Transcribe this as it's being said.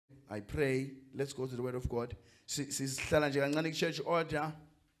I pray. Let's go to the word of God. Sihlala nje kancane ku church order.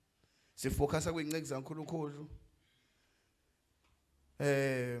 Sifocusa kwinceke zaNkulunkulu.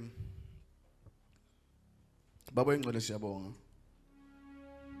 Baba engcwele siyabonga.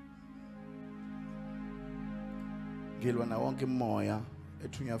 Ngilwa na wonke umoya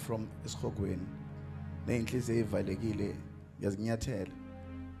ethunya from S.KHAKHANE. Neinhliziyo evalekile yazinyathela.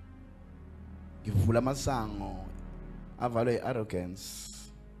 Ngivula amasango avalwe arrogance.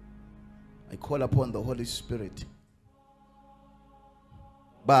 I call upon the Holy Spirit.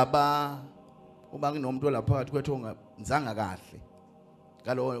 Baba, uma nginomuntu olaphakathi kwethu ongenzanga kahle.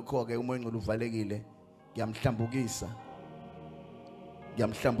 Ngalokho ke umoya engcwele uvalekile, ngiyamhlambukisa.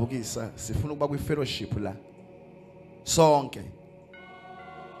 Sifuna ukuba kwi fellowship la. Sonke.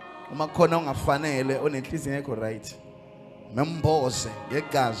 Uma khona ongafanele onenhliziyo engekho right, memboze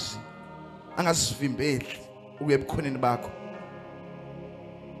ngegazi. Angasivimbeli ukuya ebukhoneni bakho.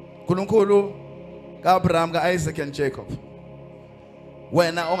 Nkulunkulu kaAbraham, kaIsaac and Jacob.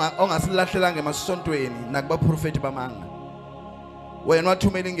 Wena ongasilahlela ngemasontweni nakubaprofeti bamanga. Wena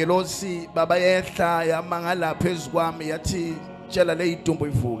wathumela ingelosi baba yehla yamangala phezukwami yathi tshela le idumbu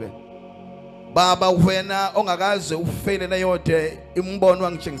ivuke. Baba wena ongakaze ufele na yode imbono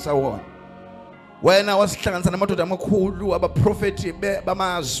wangitshengisa wona. Wena wasihlanganisa namadoda amakhulu abaprofeti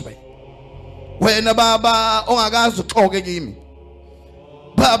bamazwe. Wena baba ongakaze uxoke kimi.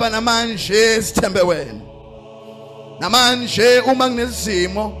 Baba namanje sithembe wena. Namanje uma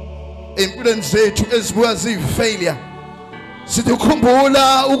kunezimo empilweni zethu ezibuya ziyifailure, sithi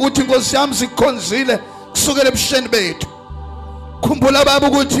ukhumbula ukuthi Nkosi yami sikukhonzile kusukela ebusheni bethu. Khumbula baba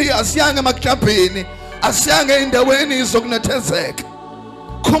ukuthi asiyange emaklabhini, asiyange endaweni zokunethezeka.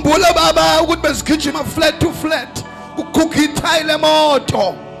 Khumbula baba ukuthi besigijima flat to flat ukukhithayile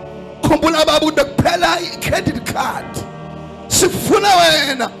moto. Khumbula baba ukuthi kuphela i-credit card. Sifuna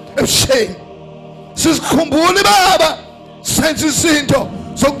wena ebusheni. Sisikhumbule baba senze izinto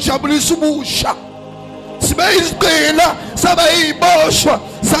zokujabulisa ubusha. Sibe iziqila saba yiboshwa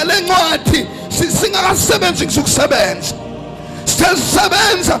zalencwadi singakasebenzi kusebenza.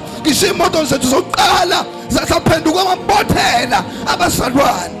 Sisebenza isimoto zethu zokuqala zasaphenduka amabhothela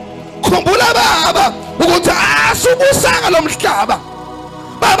abasalwane. Khumbula baba ukuthi asubusanga lo mhlaba.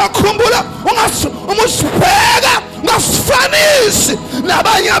 Baba khumbula umusibheka ngasifanisi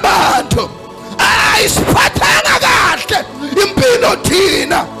nabanye abantu. Ayisiphathanga kahle impilo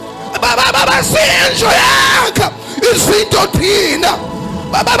thina. Baba sinjo yakha izinto thina.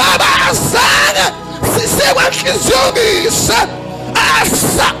 Baba asanga sisekwenhliziyongise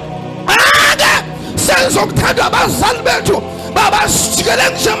asa ake senzokuthanda abazali bethu. Baba sijikele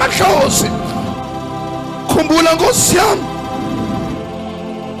njengamadlozi. Khumbula Nkosi yami,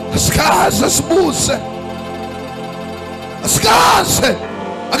 asikaze sibuse, asikaze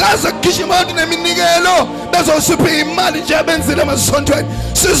akaze kugijima neminikelo bezosipha imali nje benzile emasontweni.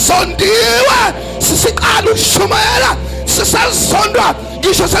 Sizondiwe, sisiqala ukushumayela, sisazondwa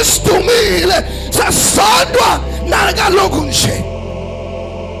ngisho sesidumile, sasondwa nakalokhu nje.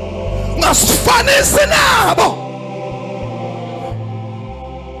 Ngasifanisi nabo.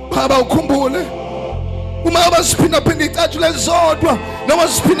 Baba ukhumbule uma basiphinda-phinda icatshu lezodwa noma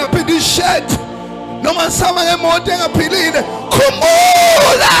siphinda-phinda ished noma sama ngemoto engaphilile,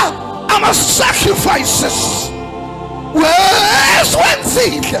 khumbula ama-sacrifices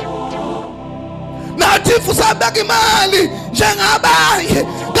wesiwenzile. Nathi usabeka imali njengabanye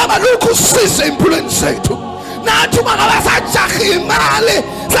ngabalokhu usize empilweni zethu. Nathi uma ngaba sajaha imali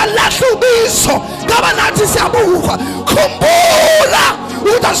salahla ubizo ngaba nathi siyabuka. Khumbula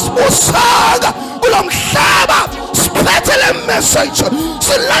ukuthi asibusanga kulo mhlaba, siphethe le message,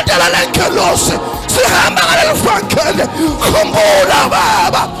 silandela le ngelosi, sihamba ngalelo vangeli. Khumbula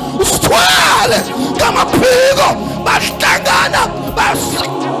baba usithwale ngamaphiko, bahlangana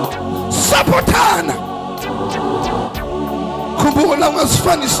basapothana. Khumbula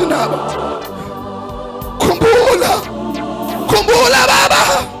ungasifanisi nabo. Khumbula baba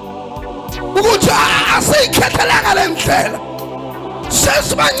ukuthi asiyikhethelanga le ndlela.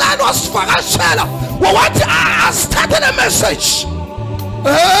 Sesibancane wasivakashela wathi asithathe le message.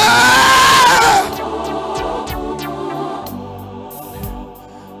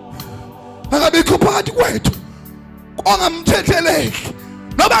 Angabikho phakathi kwethu ongamthetheleki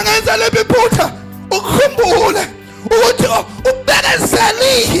noma ngenza lephi iphutha. Ukhumbule ukuthi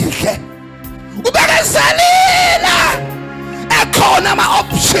ubekezelile, ekhona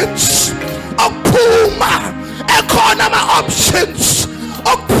ama-options okuphuma, ekhona ama-options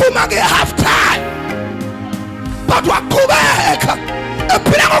okuphuma nge-half time. But waqhubeka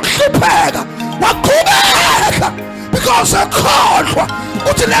ephila ngokuhlupheka, waqhubeka because ekhohlwa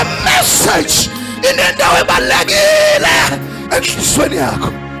uthi le message inendawo ebalekile enhlizweni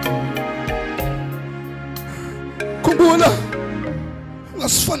yakho. Khumbula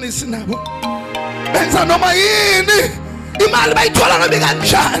ungasifanisi nabo. Benza noma yini, imali bayithola noma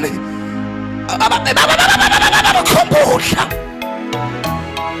kanjani. Khumbula.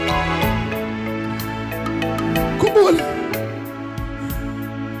 Khumbula.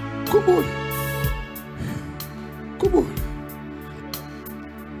 Khumbula. Khumbula.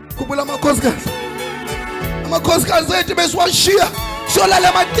 Khumbula amakhosikazi. Amakhosikazi ethu besiwashiya siyolala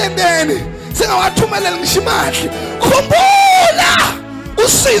ematendeni singawathumelela ngisho imali. Khumbula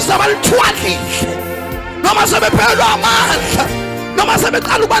usiza abalithwalile noma sebephelelwa amandla, noma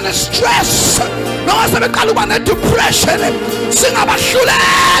sebeqala ukuba ne-stress, noma sebeqala ukuba ne-depression,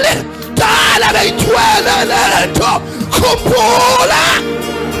 singabahluleli dala beyithwele lento. Khumbula.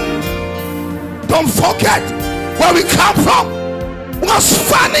 Don't forget where we come from.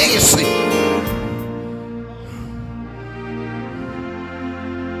 Ungasifanisi.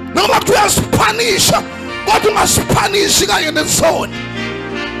 Noma kuthiwa sipanisha, kodwa ungasipanishi kanye nesoni.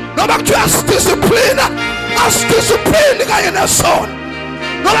 Noma kuthiwa sidisciplina, asidisciplini kanye nesoni.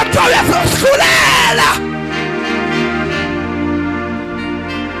 Noma kuthiwa uyasihlulela,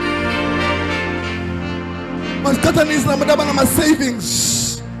 masiqhathanise nabantu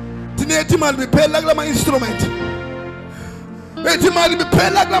abanama-savings. Thinethi imali biphela kulama instrument. Ethi imali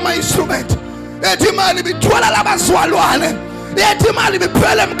biphela kulama instrument. Ethi imali bithwala labazalwane. Ethi imali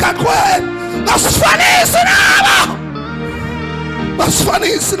biphela emgaqweni. Ngasifanisi nabo.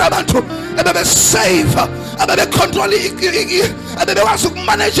 Ngasifanisi nabantu ebebesave, abebecontrol, abebekwazi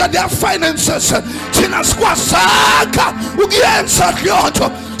ukumanage their finances. Thina sikwazakha ukuyenza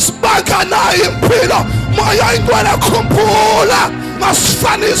leyonto. Sibakha nayo impilo. Moya ingwela. Khumbula.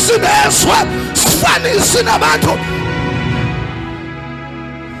 Ngasifanisi neswe, sifanisi nabantu.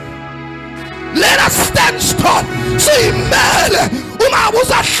 Let us stand strong. Simele. Uma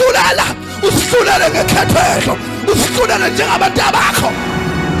uzahlulela, usihlulele ngekhetho, usihlulele njengabantu bakho.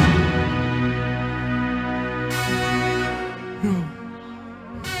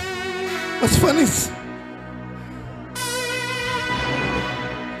 Asifanisi.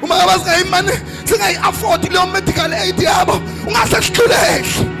 Uma abasingayimane singayi-afford leyo medical aid yabo,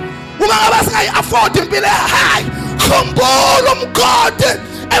 ungasesihluleli. Uma abasingayi-afford impilo ehayi, khumbula umgodi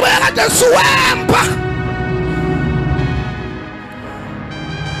ebekade siwemba.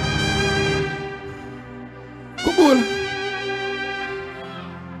 Khumbula.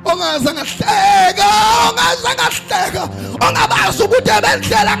 Ongazange ahleka, ongazange ahleka, ongabazi ukuthi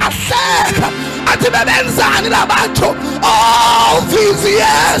ebendlela ngahleka. Athi bebenzani labantu all these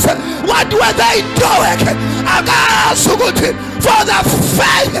years? What were they doing? Akazi ukuthi for the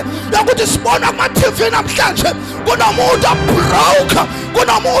faith yokuthi sibona kuma-TV namhlanje kunomuntu obroke,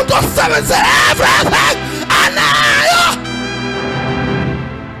 kunomuntu osebenze everything anayo.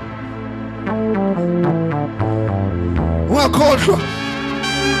 Ungakhohlwa.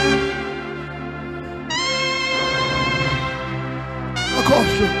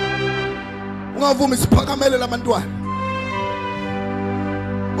 Ungakhohlwa. Ungavumi siphakamele labantwana.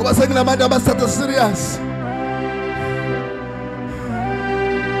 Ngoba sekunabantu abasathatha serious.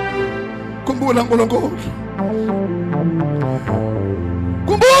 Kumbula uNkulunkulu.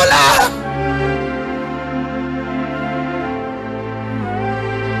 Kumbula.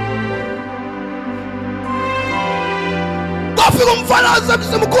 Kwafika umfana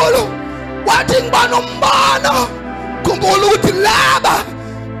wasemkhulu wathi ngiba nombono. Khumbula ukuthi laba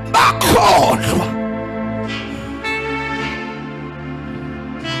bakhohlwa.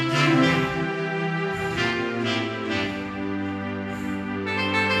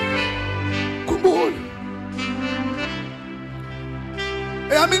 Khumbula.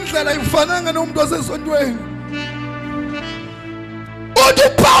 Eyami indlela ifananga nomuntu wasesontweni. Uthi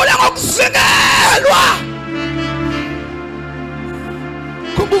uPawula ngokusingelwa.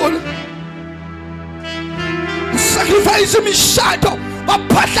 Khumbula. Sacrifice imishado,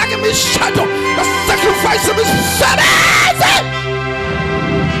 baphahla ke imishado, sacrifice imisebenzi.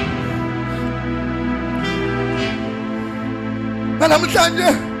 Namhlanje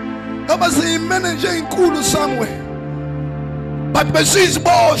abasiyimanager enkulu somewhere, but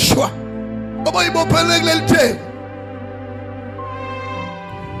besiziboshwa abayibophelele kuleli thema.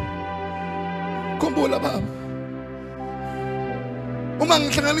 Khumbula baba, uma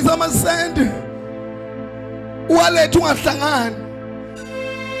ngihlanganisa amasenti walethu ungahlangani.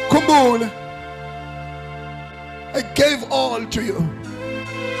 Khumbula, I gave all to you.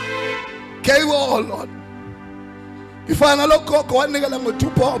 Gave all, Lord. Ifana logogo wanikela ngo2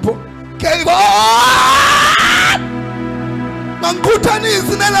 popo. Gave all.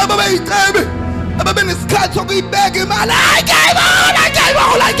 Mangikuthanisi nalabo bayicebe ababenesikhathi sokuyibeka imali. I gave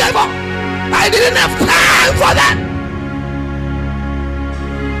all. I didn't have time for that.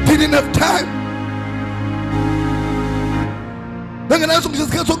 Didn't have time. Bengenaso nje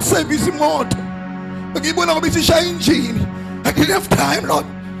isikhathi sokusevisa imoto. Ngiyibona ngoba isishaya injini. I didn't have time, Lord.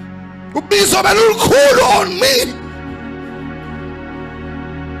 Ubizo belulukhulu on me.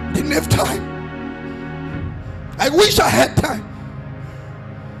 Didn't have time. I wish I had time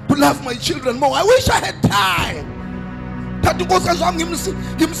to love my children more. I wish I had time. I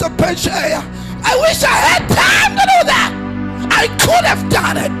wish I had time to do that. I could have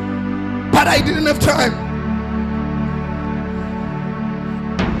done it, but I didn't have time.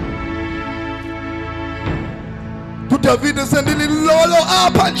 To David and send a little lolo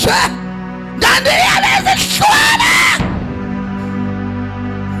up and chat. Then the other is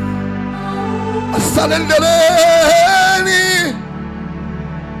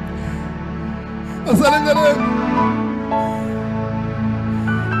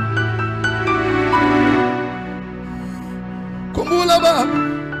Kumbula ba.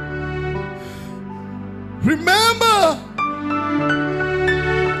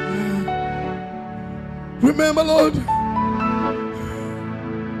 Remember, Lord.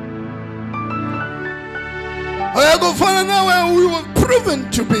 I go find now where we were proven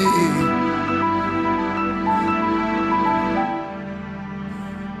to be.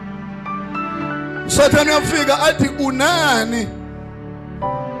 Satan will figure out the unani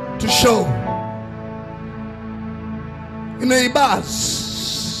to show in a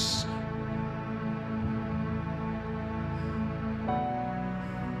bus.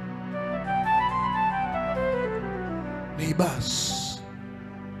 Neighbors.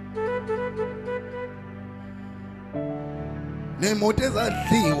 Nemotes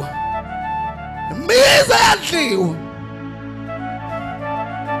adliwa. Meza adliwa.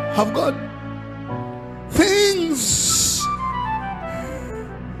 Have got things.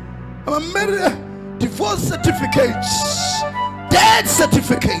 I'm married. Divorce certificates, death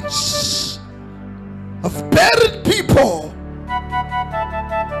certificates of buried people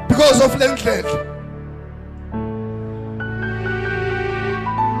because of landlord.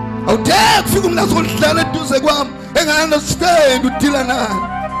 How dare you come to do and I understand with Tilana.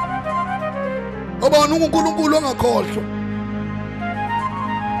 About no call.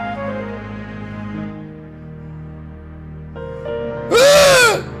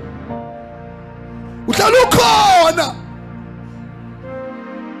 Utalukona.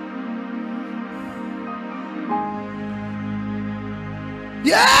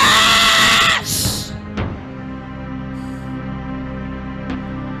 Yes.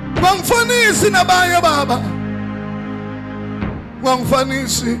 Wangfanisi nabanye baba.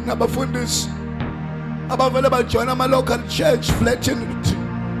 Wangfanisi nabafundisi. Abavele bajoina ama local church fraternity.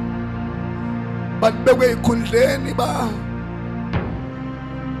 But bewe ikhundleni ba.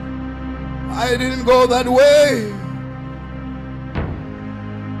 I didn't go that way.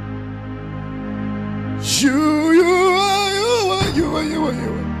 You are.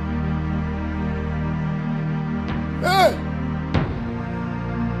 Hey.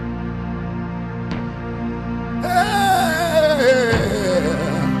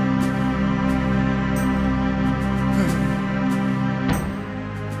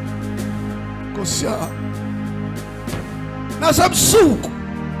 Kosia. Nasamsuku.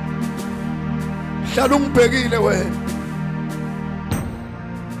 Hlala umbhekile wena.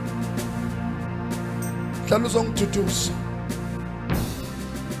 Hlala uzongithuthuzisa.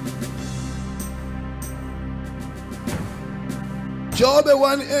 Job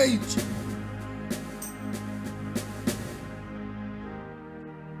 1:8.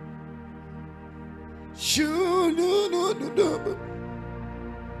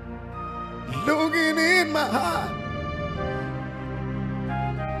 Looking in my heart.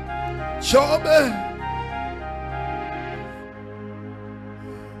 Job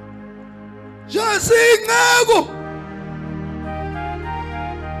Jasingago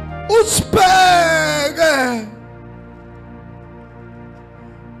Uspege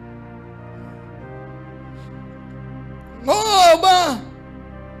Ngoba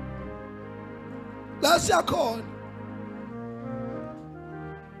lasiyakhona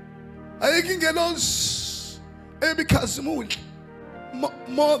ayikingelos ebikhazimuli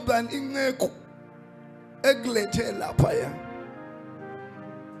more than ingekho ekulethe lapha ya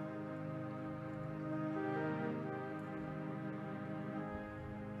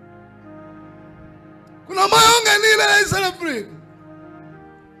kunomoya ongenile la eSouth Africa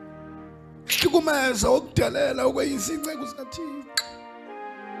hlukumeza okudalela okweyisinceke sikaThixo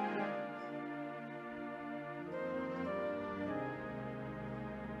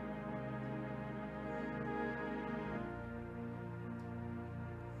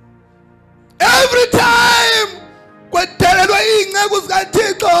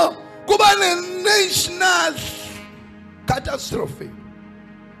zikaThixo kuba ne-national catastrophe.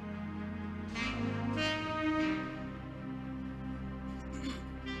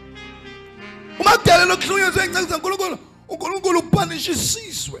 Uma kudalela ukuhlunyezwa ey'nceke zaNkulunkulu, uNkulunkulu upanisha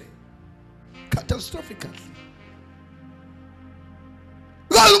isizwe catastrophically.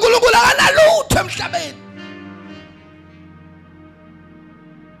 Because uNkulunkulu akanalutho emhlabeni.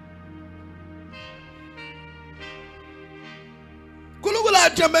 uNkulunkulu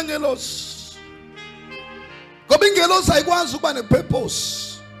athembe ingelosi. Ngoba ingelosi ayikwazi ukuba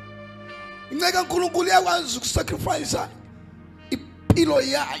ne-purpose. Inceke kaNkulunkulu iyakwazi ukusacrifice impilo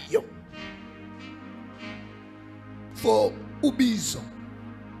yayo for ubizo.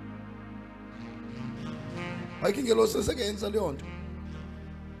 Ayikho ingelosi esekenza leyo nto.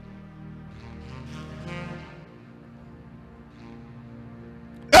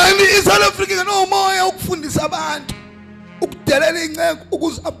 And iSouth Africa nomoya ukufundisa abantu ukudelela inceke,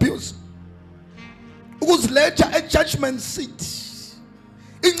 ukuzi-abuse, ukuziletha e-judgment seat.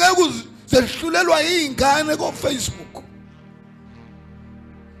 Inceke zehlulelwa iy'ngane ko-Facebook.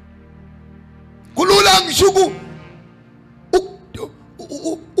 Kulula ngisho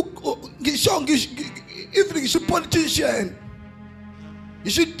even ngisho politician,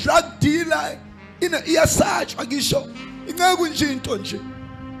 ngisho drug dealer iyasatshwa ngisho inceke nje into nje.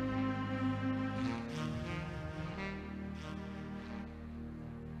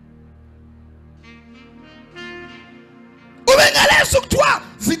 Kuthiwa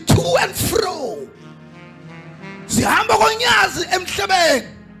zi-to and fro, zihamba konyazi emhlabeni.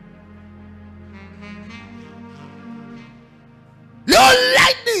 Your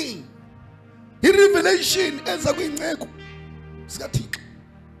lightning, i-revelation eza kwinceko zikaThixo.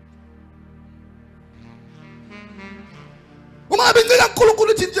 Uma bencela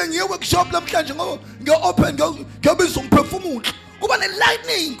uNkulunkulu uthi nje ngiye workshop namhlanje ngiyo-open ngiyobiza umphefumulo, kuba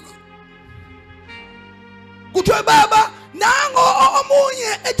ne-lightning. Kuthiwe baba nango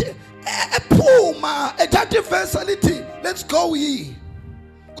omunye ephuma ethatha ivesi lithi let's go ye.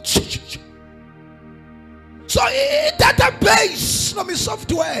 So i-database noma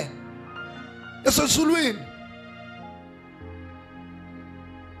i-software esezulwini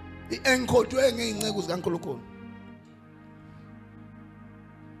i-encodwe ngey'nceko zikaNkulunkulu.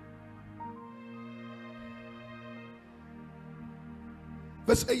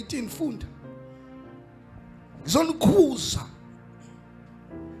 Verse 18 funda. Ngizonikuza.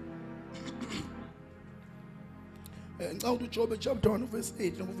 Ngicabanga uJobe chapter 1 verse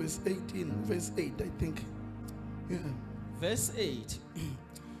 8 no verse 18 verse 8 I think. Yeah. Verse 8.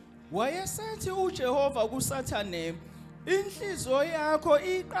 Wayesethi uJehova kuSathane, inhliziyo yakho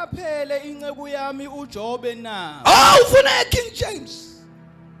iqaphele inceku yami uJobe na. Oh, ufuna King James.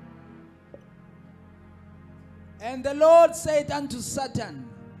 And the Lord said unto Satan,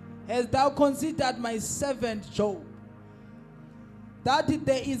 hast thou considered my servant Job, that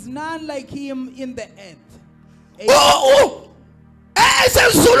there is none like him in the earth?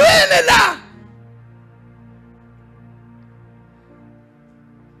 Esezulwini la.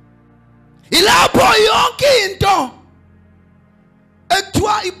 Ilapho yonke into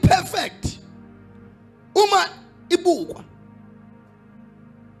ekuthiwa i-perfect uma ibukwa.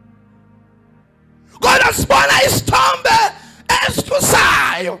 Kodwa sibona isithombe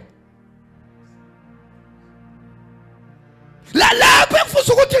esithusayo. Lalapho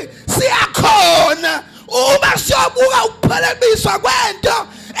ekufuza ukuthi siyakhona uma siyobuka ukuphelebiswa kwento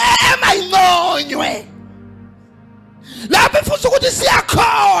emayinconywe. Lapho ekufuza ukuthi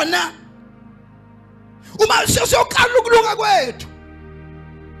siyakhona uma siyoqala ukulunga kwethu.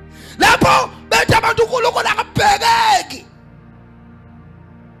 Lapho bethu abantu uNkulunkulu akabhekeki.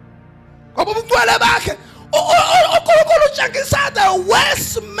 Ngoba ubungcwele bakhe uNkulunkulu utshengisa the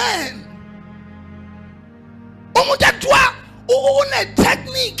worst man. Umuntu ekuthiwa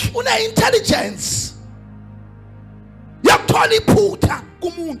une-technique, une-intelligence yokuthola iphutha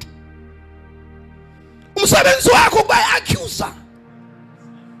kumuntu. Umsebenzi wakho ukuba i-accuser.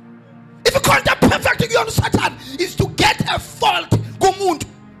 If you contact perfect beyond Satan is to get a fault kumuntu.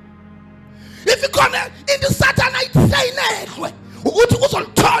 If you come into Satan ayithleyinelwe ukuthi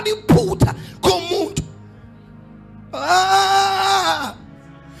uzolithola iphutha kumuntu.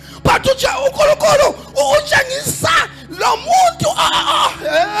 But uNkulunkulu utshengisa lo muntu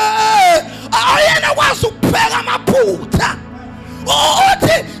ayena kwazi ukubheka amaphutha.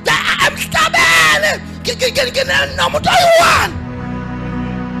 Uthi emhlabeni nomuntu oyi-one.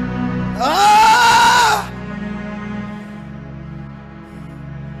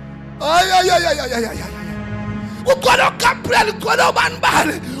 Ukhona uGabriel, ukhona ubani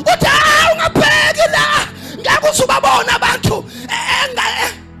bani. Uthi ungabheki la ngeke usubabona abantu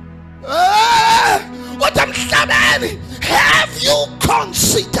kodwa emhlabeni have you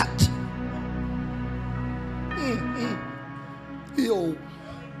considered yo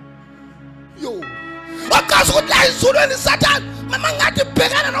akazi ukuthi la izulweni Satan mama ngathi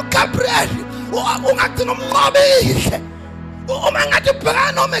bhekana noGabriel ungagcina umnqobile uma ngathi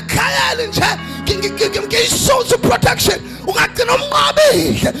bhekana noMichael nje ngiyisource protection ungagcina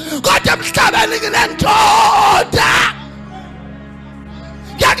umnqobile kodwa emhlabeni nginendoda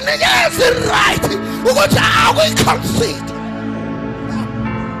yakunikeza right ukuthi akuyiconsider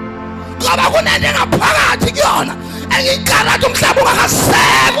ngoba kunento engaphakathi kuyona engikhala ukuthi umhlaba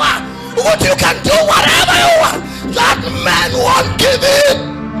ungakasekwa ukuthi you can do whatever you want. That man won't give in.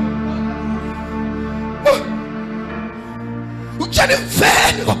 Ujani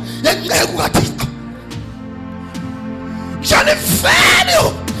mfenyo yenceku kaThixo. Ujani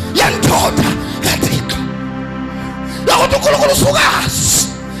mfenyo yendoda kaThixo. Ukuthi uNkulunkulu usukazi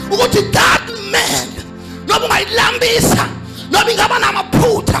ukuthi that man noma ungayilambisa noma ingaba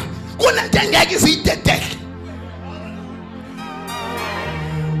namaphutha kunento engeke izidedele.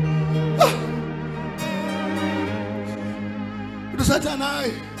 Satan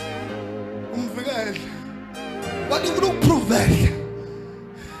hayi umvikele wathi ukupruvela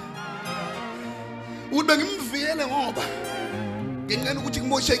ukuthi bengimvikele ngoba ngenqena ukuthi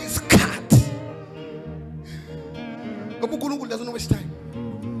ngimosheke isikhathi ngoba uNkulunkulu doesn't waste time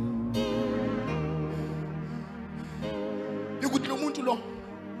ukuthi lo muntu lo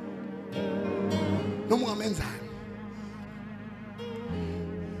noma ungamenzani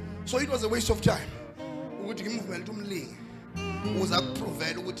so it was a waste of time ukuthi ngimvumele umlingi uza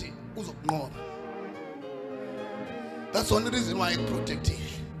kuprovela ukuthi uzokunqoba. That's the only reason why I protect him.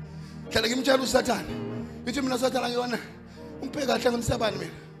 Hlala ngimtshela uSathane ithi mina Sathane ngiyona ungiphe kahle ngomsabani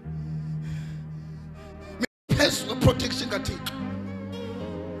mina phezulu protection kaThixo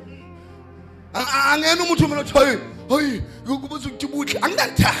angena umuntu mina uthi hoyi ukubuza ukuthi buhle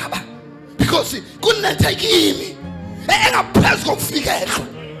anginandaba because kunetha kimi engaphezulu kokufikela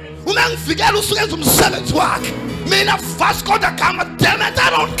uma ngifikela usukenza umsebenzi wakhe mina fast kodwa kama damn it I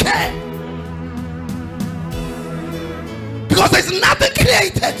don't care because there's nothing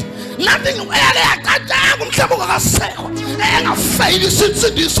created nothing eyaqatanga umhlaba ongakasekho engafaili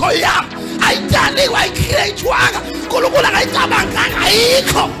isinsindiso yami ayidaliwe ayicreatewanga uNkulunkulu angayicabanganga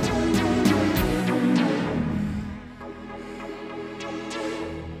ayikho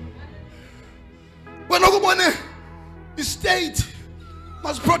wena ukubone i-state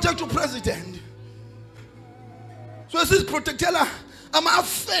must protect your president. So this is protectela ama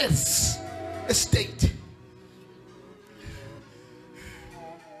affairs estate.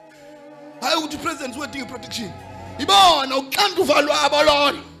 Hayi ukuthi president wedinga protection. Ibona uxanduva lwabo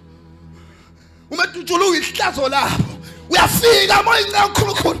lona. Uma tutshulu ihlazo lapho. Uyafika moya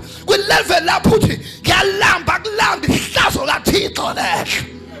inkakhulukhulu kwi level lapho uthi ngiyalamba kulamba ihlazo kaThixo lehlo.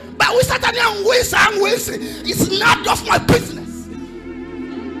 Ba uSathane angwisi it's not of my business.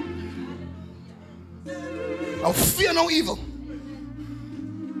 I fear no evil.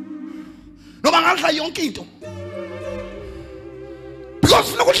 No bangadla yonke into.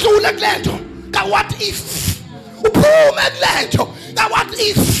 Because look at lento. What if? Uphume kulento. What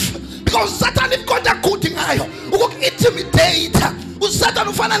if? Because Satan is got a good thing ngayo. Uku-intimidate. uSathane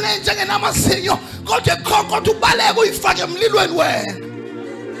ufana nenje ngenamazinyo. Kodwa ekhokho uthi ubaleke uyifake emlilweni wena.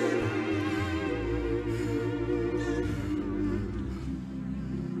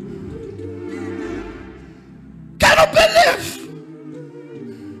 Believe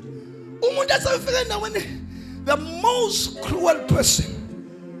the most cruel person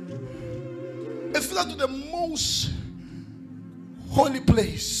if you to the most holy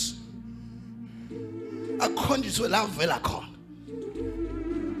place akhonjiswe la vela khona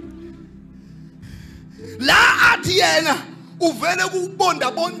la athi yena uvele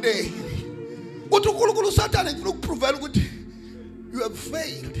kubonda bondeni uthi uNkulunkulu uSathane ngifuna ukuprovela ukuthi you have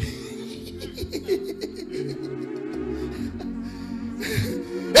failed.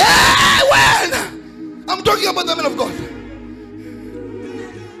 Hey, when I'm talking about the men of God.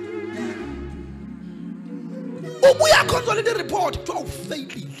 We are consolidated report to our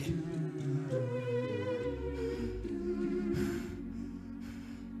faith.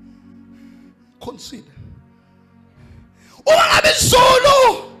 Consider. Ungabe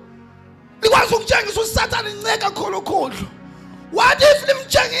solo. Likwazi ukutshengisa uSathane inceka kholokholo. What if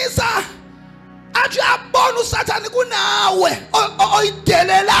limtshengisa athi abona uSathane kunawe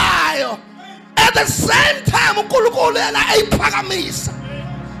oyidelelayo at the same time uNkulunkulu yena ayiphakamisa.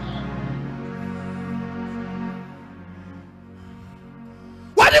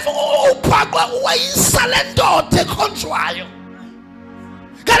 What if uphaqwe wayisa lendoda ekhonjwayo.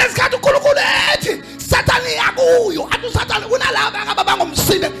 Kanti isikhathi uNkulunkulu ethi Sathane akuyo, athi uSathane unalaba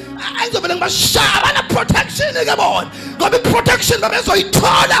ababangomsinde ayizobele ngibashaya bana protection ke bona. Ngoba iprotection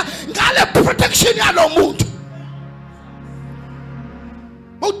babezoyithola ngale protection yalo muntu.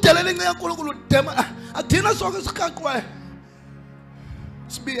 Udelele inceke kaNkulunkulu dema athina sonke isiqaqwe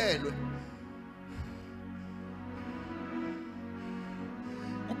sibiyelwe.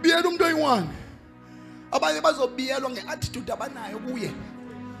 Kubiyelwa umuntu oyi-1. Abanye bazobiyelwa ngeattitude abanayo kuye.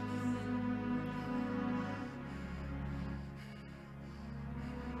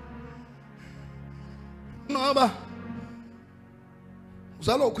 Ngoba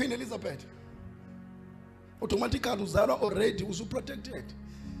uzalwa uQueen Elizabeth, automatically uzalwa already usuprotected.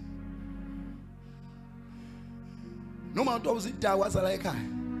 Noma umuntu ozidawa azala ekhaya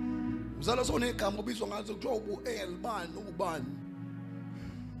uzalwa sonegama obizwa ngazo kuthiwa ubu-elbani ubani.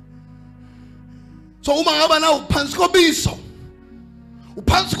 So uma ngaba na uphansi kobiso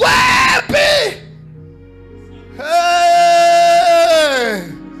uphansi kwepi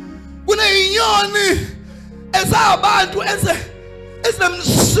kuneyinyoni ezabantu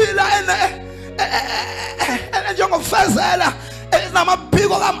ezinemsila njengofezela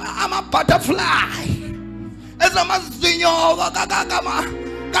ezinamaphiko ama-butterfly ezinamazinyo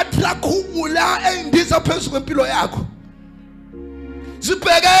kadrakhula endiza phezu kwempilo yakho.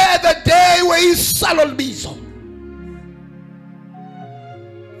 Zibheke the day where isalo libizo.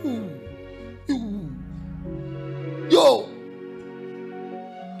 Yo.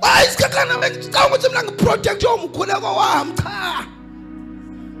 S.S'KHAKHANE ngicabanga ukuthi mina ngiproject yomkhuleko wami cha.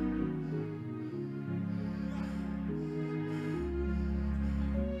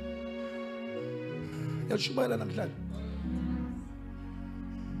 Yashubayela namhlanje.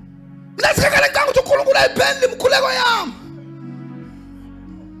 Mina S.S'KHAKHANE ngicabanga ukuthi uNkulunkulu ayiphendule imkhuleko yami.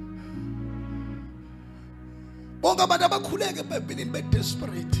 Bonke abantu abakhuleke eBhayibhelini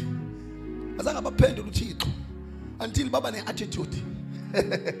be-desperate azange abaphendule uThixo until baba ne-attitude.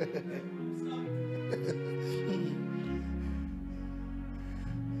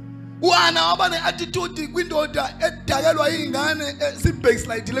 Uana waba ne-attitude kwindoda edakelwa iy'ngane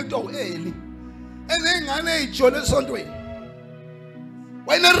zibhekislayidile kuthiwa u-Eli eney'ngane ey'jole esontweni.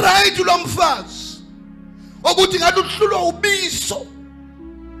 Wayene-right lo mfazi ukuthi ngathi uhlulwa ubiso.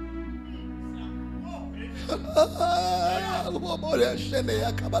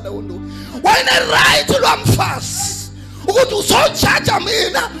 Wayene-right lo mfazi ukuthi uzojaja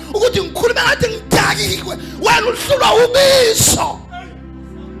mina ukuthi ngikhulume ngathi ngidakiwe, wena uhlulwa ubiso.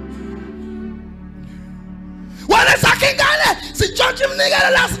 Wena sakhe ingane sitshontshe imnikelo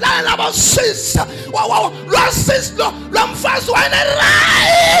lasilale labosisa lwasisi lo mfazi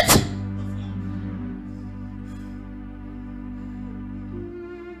wayene-right.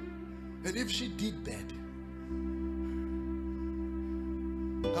 And if she did that,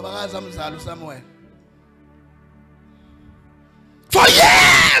 kabakazi amzala uSamuel for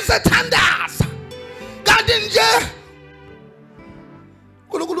years ethandaza, kanti nje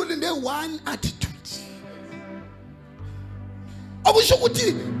uNkulunkulu ulinde one attitude. Okusho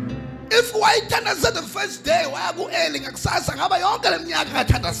ukuthi if wayithandaza the first day waya ku-Eli ngakusasa ngaba yonke leminyaka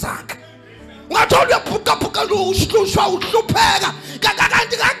ngathandazanga. Ungathola uyaphuka uhlushwa uhlupheka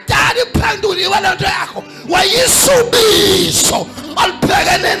kanti kakudala iphenduliwe lento yakho wayisubiso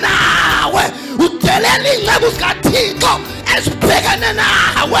olibhekene nawe udelela iy'ngcebo zikaThixo ezibhekene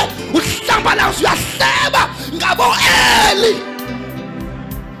nawe uhlambalaza uyahleba ngabo-Eli.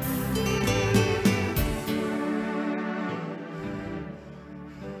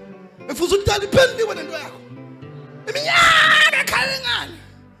 Efuza ukudala iphenduliwe lento yakho iminyaka ekhalengane.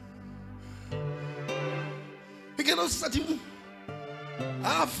 Ngelo sisathi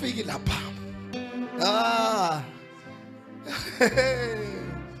afike lapha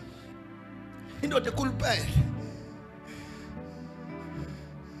indoda ekhulupele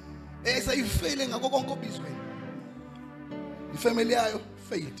esayifele ngako konke obizweni. Ifamily yayo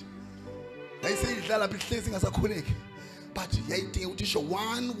failed, ayiseyidlala lapha ihlezi ingasakhuleki, but yayidinga ukuthi isho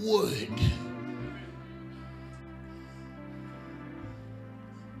one word.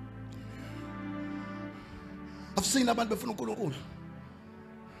 I've seen abantu befuna uNkulunkulu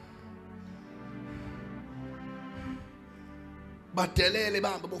badelele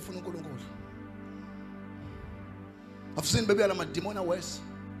bamba bofuna uNkulunkulu. I've seen bebuya la mademon awes.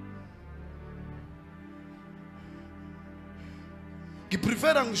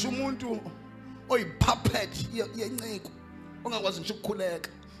 Ngiprefera ngisho umuntu oyipuppet yenceko ongakwazi nje ukukhuleka.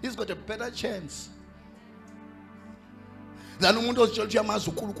 He's got a better chance than umuntu ozitshela ukuthi uyamazi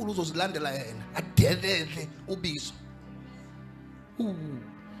uNkulunkulu uzozilandela yena adelele ubizo.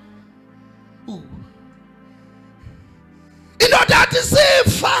 indoda athi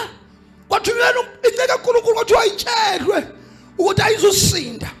sifa kwathunyelwa inceka uNkulunkulu ukuthi ayitshelwe ukuthi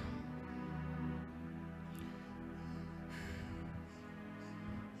ayizusinda.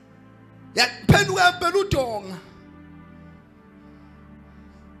 Yaphenduka impela udonga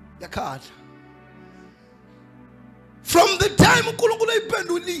yakhala. From the time uNkulunkulu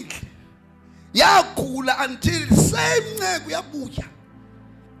ayiphendulile yagula until same nceke uyabuya.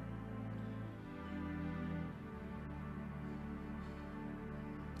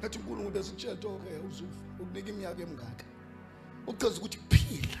 Athi uNkulunkulu besitshela ke uzufa ukunika iminyaka emingaka. Uchaza ukuthi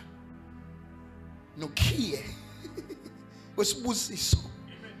phila nokhiye wesibusiso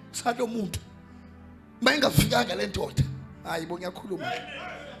salo muntu. Mayingafikanga le ndoda. Hayi bo ngiyakhuluma.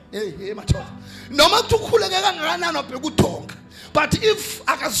 Hey mathola. Noma kuthi ukhuleke kangakanani obheka udonga. But if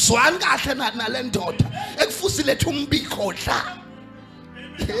akazwani kahle nale ndoda ekufusi lethe umbiko dla.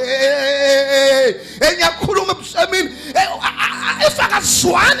 Engiyakhuluma emini if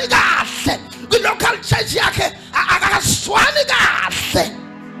akazwani kahle kwi local church yakhe akazwani kahle.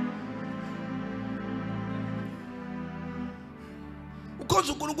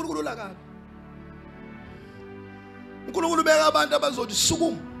 Ukhonza uNkulunkulu lakani. uNkulunkulu beka abantu abazothi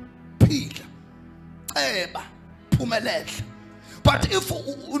sukuma phila ceba phumelela. But if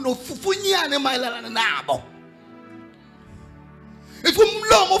unofufunyane mayelana nabo, if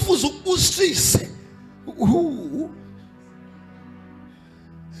umlomo ufuza ukubusise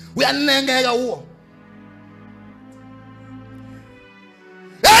uyanengeka uwo.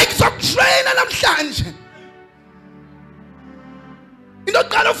 Hey kuzokutraina namhlanje. Into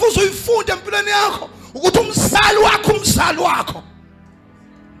oqala ufuza uyifunde empilweni yakho ukuthi umsali wakho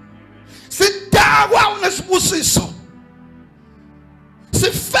sidakwa unesibusiso.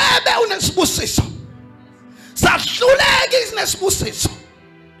 Sifebe unesibusiso. Sahluleka inesibusiso.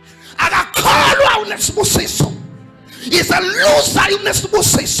 Akakholwa unesibusiso. Is a loser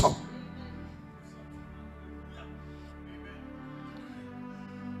unesibusiso.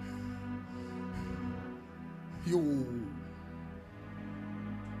 You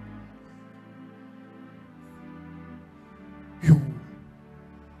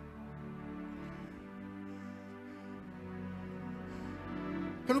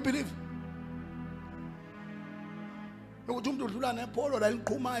can you believe? Ukuthi umuntu udlula nepholo la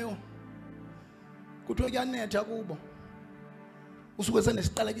liqhumayo kuthiwe kuyanetha kubo usuke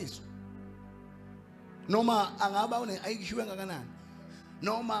senesiqalekiso noma angaba ayishiwe ngakanani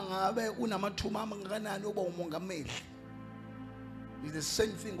noma ngabe unamathuma amangakanani oba umongameli. It's the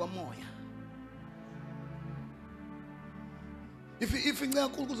same thing kwamoya. If inceka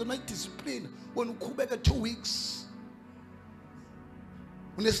uNkulunkulu make discipline when ukhubeka 2 weeks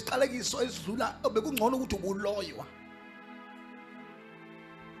unesiqalekiso esidlula bekungcono ukuthi ubuloywa.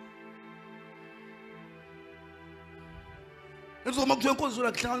 Ngisoma kuthiwa inkonzo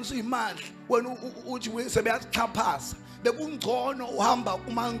kuhlanganisa imali wena uthi sebeyachaphaza bekungcono uhamba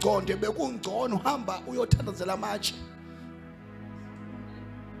umangconde bekungcono uhamba uyothandazela amatshe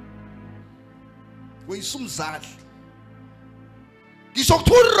weyisumzali ngisho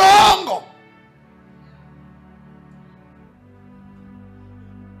kuthi urongo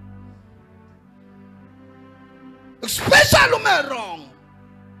especially umerong.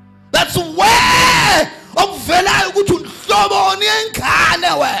 That's where okuvelayo ukuthi unhloboni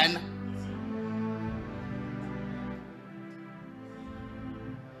engane wena.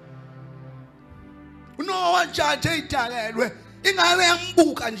 Unowa jaje idakelwe ingane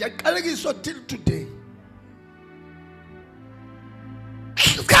yambuka nje aqalekiswa till today.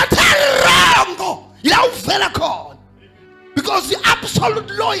 Skatharongo yawuvela khona because the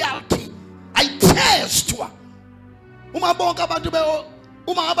absolute loyalty I test wa. Uma bonke abantu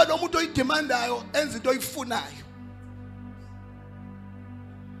uma ngaba lo muntu oyidemandayo enza into oyifunayo.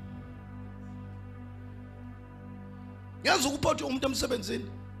 Yazi ukuphatha umuntu emsebenzini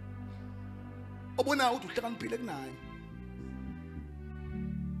obona ukuthi uhlakaniphile kunaye.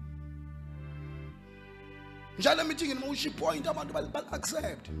 Njalo meeting noma ushi point abantu bal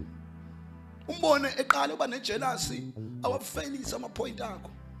accept. Umbone eqala uba nejealousy awafailisa ama point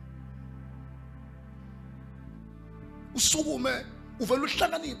akho. Usukume uvela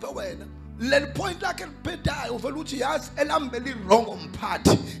uhlakaniphe wena leli point lakhe libhedayo uvela uthi yazi elambe li wrong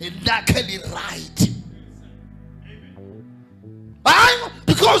umphathi elakhe li right. Hayi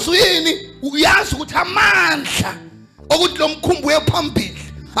because yini uyazi ukuthi amandla ukuthi lo mkhumbu uyephambili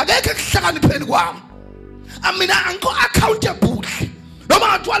akekho kuhlakanipheni kwami. Mina ango accountable noma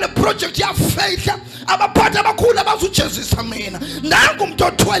ngathiwa le project yafaila abaphathi abakhulu abazujezisa mina nangu umuntu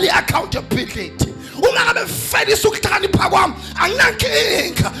othwele accountability ungabe fela isukuhlakanipha kwami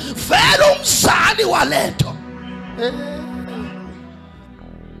anginankinga vele umzali walento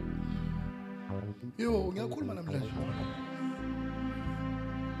yo ngiyakhuluma namhlanje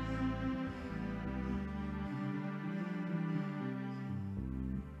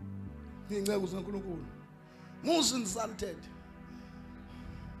ngicela uNkulunkulu most insulted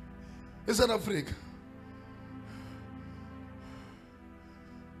in South Africa,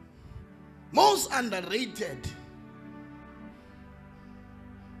 most underrated,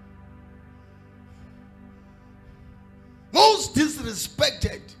 most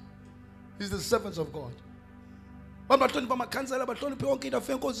disrespected is the servants of God. Babahloni bamakhansela bahloniphe wonke into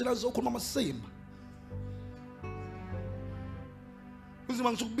afenkosi la zokhuluma amasimba.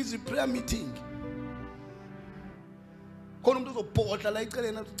 Uzima ngisukubiza prayer meeting. Khona umuntu uzobhodla la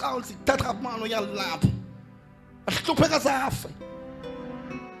eceleni cha usithatha amano yalapha. Ahlupheka safe.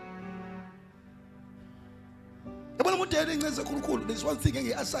 Yabona umuntu eyinceze khulukhulu, there's one thing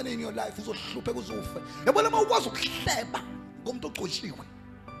engiasana in your life uzohlupheka uzufe. Yabona uma ukwazi ukuhleba ngomuntu ogcoshiwe.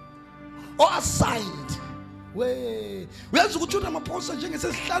 O assigned. We uyazi ukuthi unamaphosa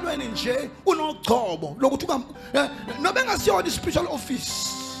njengesesihlalweni nje unogcobo lokuthi nobe ngasiyona i-special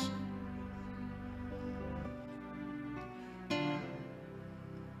office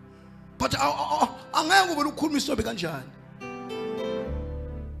but angeke ube ukukhuluma isobe kanjani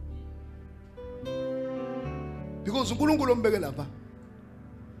because uNkulunkulu ombeke lapha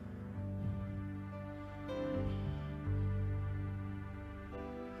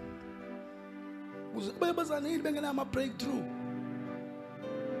bayabazanile bengena ama breakthrough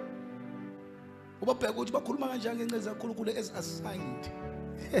ubabheka ukuthi bakhuluma kanjani ngenceza kakhulu as assigned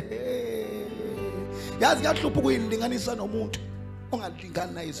yazi kuyahlupha ukuyilinganisa nomuntu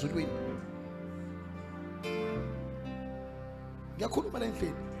ongalingani naye ezulwini ngiyakhuluma la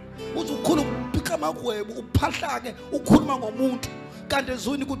endlini uthi ukhuluma uphika amagwebo uphahlake ukhuluma ngomuntu kanti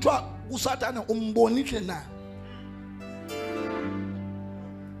ezweni kuthiwa uSathane umbonile na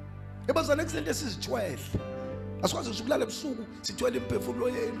ebazana kusento esizithwele asikwazi ukulala ebusuku sithwele imphefumulo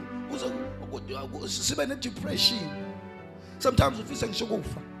yenu uze sibe ne depression sometimes ufisa ngisho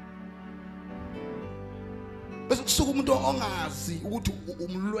kufa bese kusuka umuntu ongazi ukuthi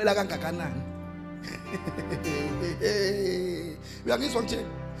umlwela kangakanani uyangizwa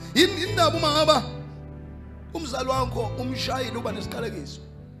ngithini indaba uma ngaba umzali wakho umshayile uba nesiqalekiso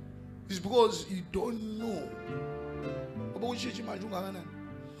is because you don't know obukushishi manje ungakanani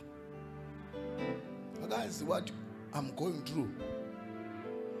akazi what I'm going through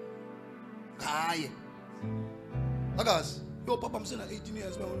haye akazi yo papa msena 18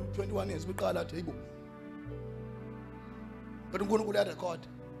 years 21 years biqala athi hayibo but uNkulunkulu uya record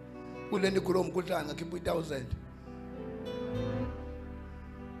kuleni kulo mkhuhlane ngakhipha 1000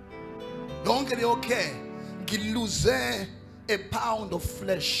 yonke le okay ngiluze a pound of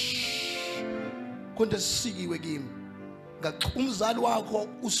flesh konke sikiwe kimi umzali wakho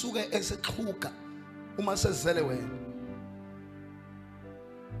usuke esexhuka uma sezele wena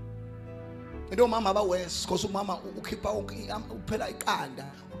ndo mama abawes because umama ukhipha uphela iqanda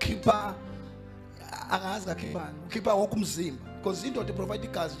ukhipha angazi kakhipha ukhipha wonke umzimba because into they provide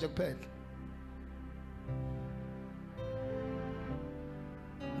igazi nje kuphela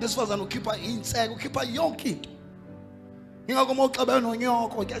desifazana ukhipha inseko ukhipha yonke into ingakho uma uxabana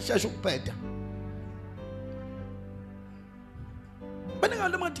nonyoko kuyashesha ukubheda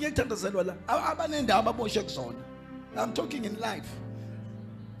banengalo mathi ngiyathandazelwa la abanendaba ababoshe kuzona I'm talking in life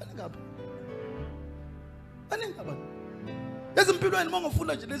banengaba ezimpilweni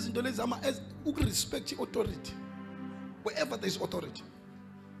mangofuna nje lezi zinto lezi ukurespect authority wherever there is authority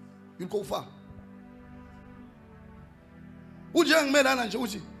you'll go far uje ngimelana nje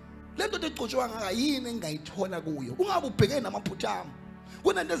uthi lento egcotshwa ngayini engayithola kuyo ungabe ubhekene namaphutha ami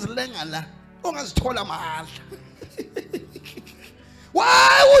kunento ezilenga la ongazithola mahhala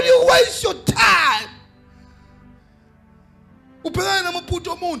why would you waste your time ubhekene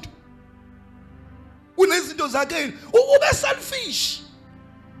namaphutha omuntu unezinto zakhe ube selfish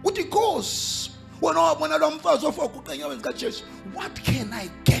uthi cause wona lo mfazi ofa ukuqenya wenza kaJesu what can I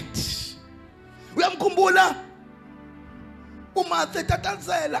get uyamkhumbula uMartha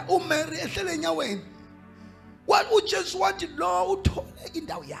etatazela uMary ehlele enyaweni what uJesu wathi lo uthole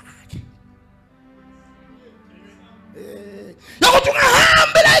indawo yakhe yakuthi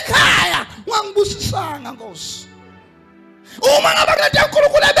ungahamba la ekhaya ungangibusisanga Nkosi uma ngabe kanti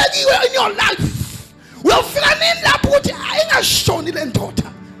uNkulunkulu abekiwe in your life uyofika nini lapho ukuthi ayingashoni le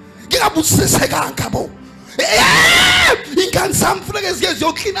ndoda ngingabusisekanga bo ingane sami funeka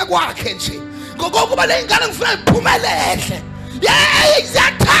ziyoklina kwakhe nje ngokuba le ngane ngifuna iphumelele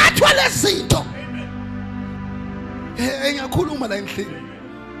ziyathathwa lezinto uyakhuluma la endlini.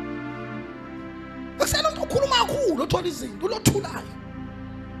 Akusena umuntu okhuluma kakhulu othola izinto ulothulayo.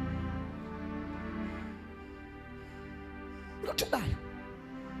 Ulothulayo.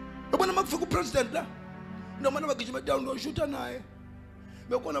 Ubona makufika upresident la. Noma bagijima down no shoota naye.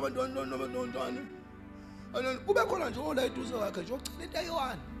 Bekhona abantwana. Kube khona nje ola eduze wakhe nje ocela into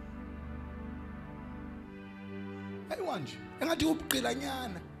ayi-1. Ayi-1 nje. Engathi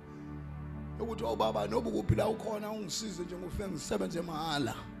ubuqilanyana. Ukuthi awubaba nobu kuphi la ukhona ungisize nje ngofike ngisebenze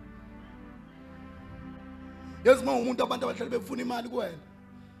emahala. Yazi uma umuntu abantu abahlala befuna imali kuwena.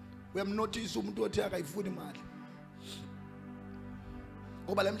 Uyamnotice umuntu othi akayifuni imali.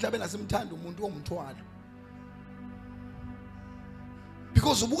 Ngoba lemhlabeni asimthanda umuntu omthwalo.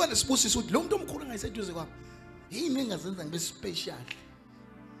 Because ubuka lesibusiso ukuthi lo muntu omkhulu ngayiseduze kwami. Yini engazenza ngibe special?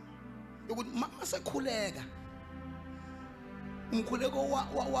 Ukuthi masekhuleka. Umkhuleko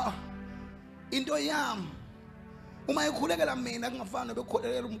wa into yami. Uma ekhulekela mina kungafani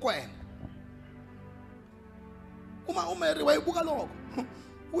bekholekela umkwena. Uma uMary wayibuka lokho.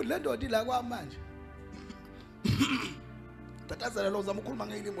 Udle ndoda la kwa manje. Tatazela lo uzama ukukhuluma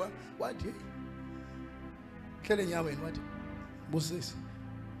ngelimbo wathi hlele nyaweni wathi busisi.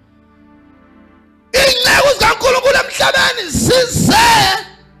 Inceku zikaNkulunkulu emhlabeni size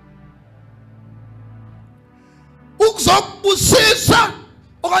ukuzokubusisa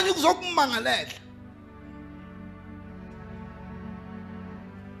okanye ukuzokumangalela.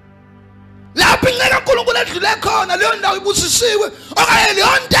 Lapho inceku kaNkulunkulu edlule khona leyo ndawo ibusisiwe okanye leyo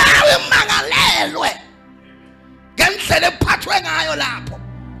ndawo emangalelwe. Ngendlela ephathwe ngayo lapho.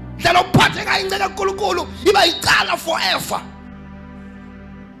 Ndlela ophathe ngayo inceku kaNkulunkulu iba icala forever.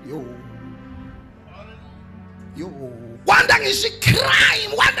 Yo. Kwanda ngisho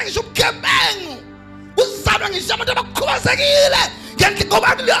crime, kwanda ngisho ubugebengu. Uzalwa ngisho abantu abakhubazekile. Ngendlela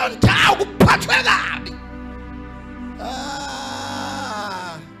ngoba kuleyo ndawo kuphathwe kabi.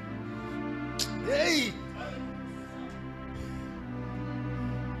 Hey.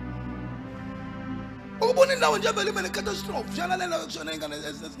 Ukubona indawo nje vele ibe necatastrophe. Jalalela kusona ingane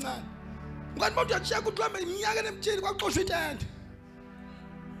ezincane. Ngani mawuthi uyacheck ukuthi manje iminyaka nemthini kwaxoshwa itende.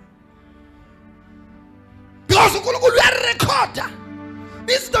 Because uNkulunkulu uyarekhoda.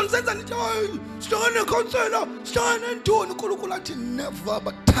 Izinto nizenza nithi sihlangane counselor, sihlangane ntoni uNkulunkulu athi never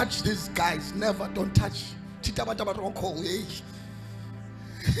but touch these guys, never, don't touch. Thitha abantu abarongo hey.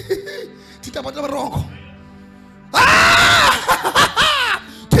 Thitha abantu abarongo.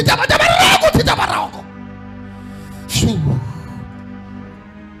 Thitha abantu abarongo, thitha abarongo.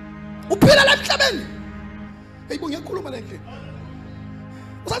 Uphila la emhlabeni. Hayibo ngiyakhuluma la endlini.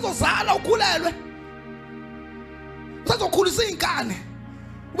 Usazozala ukhulelwe. Usazokhulisa izingane.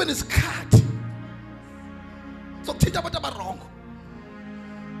 Ube nesikhathi sokuthinta abantu abarongo.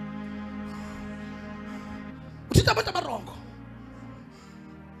 Uthinta abantu abarongo.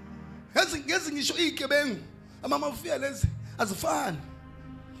 Ngezi ngisho igebengu amamafia lezi azifani.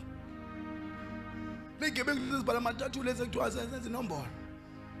 Legebengu lezibhala amathathu lezi ekuthiwa senze inombolo.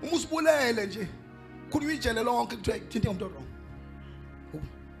 Uma usibulele nje khuluma ijele lonke kuthiwa thinta umuntu orongo.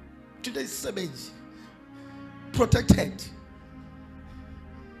 Thinta isisebenzi. Protected.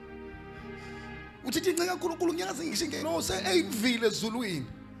 Uthi inceku kaNkulunkulu ngiyazi ngisho ngeno eyivile ezulwini.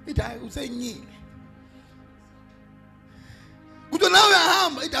 Ithi hayi usenyile. Kuthi nawe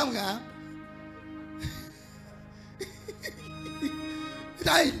uyahamba ithi ngihamba. Ithi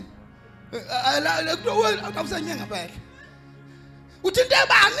hayi ala kuwena akusenyanga phela. Uthi into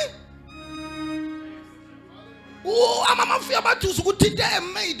ebani? Amamafia bathusa ukuthi into a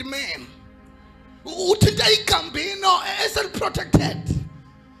made man. Uthinta igambino esel-protected.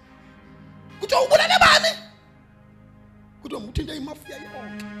 Kuthi ubulale bani? Kuthi uthinta imafia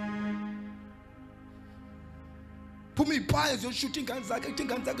yonke. Phuma iphayi ziyoshuta ingane zakhe, ethi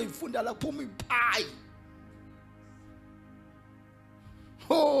ingane zakhe ifunda la phuma iphayi.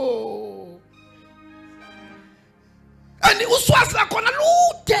 Oh. And uswazi la khona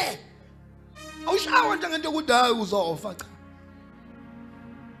lude. Awushawa nje ngento ukuthi hayi uzofa cha.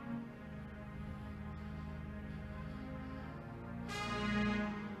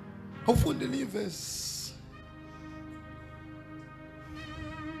 Ufunde le verse.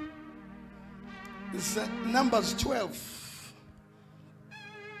 It's Numbers 12.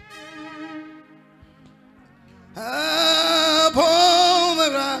 Upon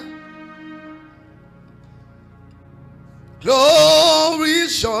the rock, glory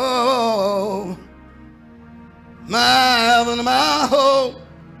show, my heaven, my hope,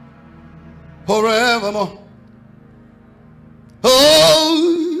 forevermore.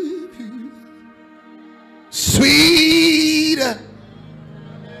 Oh, sweet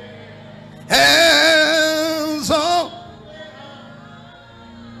and so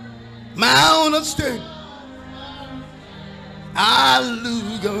stage.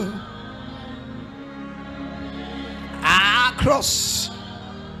 Hallelujah. Across.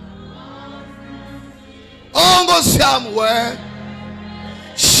 Ongo somewhere.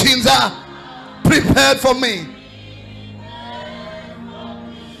 Shinza prepared for me.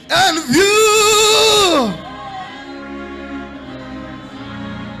 And view.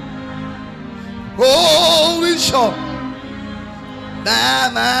 Oh, we shall.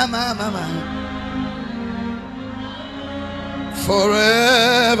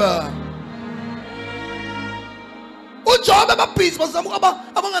 Forever. Ujob amapeace bazama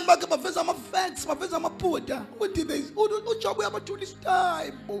abangani bakhe baveza ama facts baveza amaphutha uthi base ujob uyabathula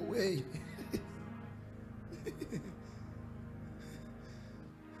time oh hey.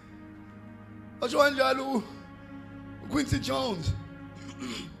 Asho kanjalo Quincy Jones.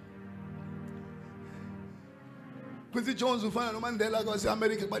 Quincy Jones ufana noMandela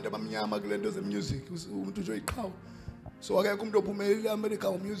kwase-America kubantu abamnyama kule nto ze-music umuntu nje oyiqhawe. So akekho umuntu ophumelele e-America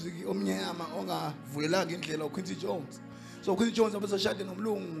umusic omnyama ongavuyelanga indlela uQuincy Jones. So uQuincy Jones abesashade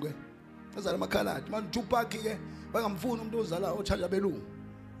nomlungu ke. Azala amakhaladi. Manje Tupac ke bangamfuni umuntu ozala ochaja belungu.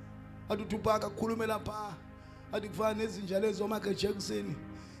 Athi Tupac akukhulume lapha. Athi kufana nezinja lezo Michael Jackson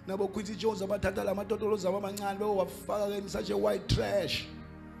nabo Quincy Jones abathatha la matotolo zabo amancane bewafaka ke such a white trash.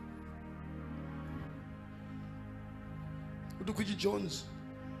 Uthi Quincy Jones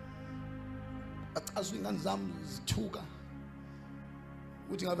acaza ingane zami zithuka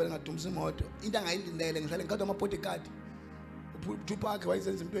uthi ngavele ngadumisa imoto into angayilindele ngihlale ngikade ama-bodyguard Tupac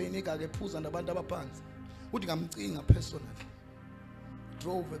wayesenza into eyinika ke phuza nabantu abaphansi uthi ngamcinga personally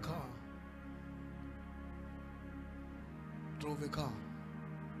drove a car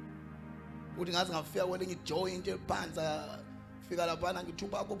uthi ngaze ngafika kwelinye ijoint eliphansi fika laphana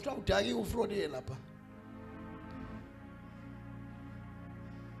ngithupa kuthiwa udaki ufrode lapha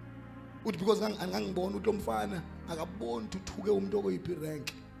uthi because angangibona uthi lo mfana akaboni uthuke umuntu okoyiphi rank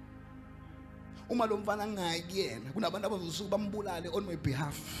uma lo mfana angayi kuyena kunabantu abazosuka bambulale on my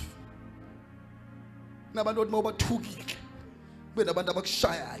behalf nabantu othi mawubathukile kube nabantu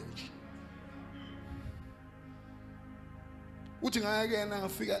abakushayayo nje uthi ngayakena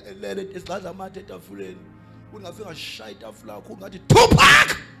ngafika elele esidlaza amathe etafuleni uthi ngafika ngashaya itafula yakho ngathi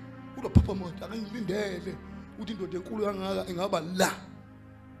Tupac ulo papa moto akangilindele uthi indoda enkulu kangaka ingaba la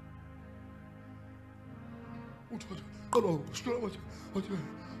uthi qolo uthi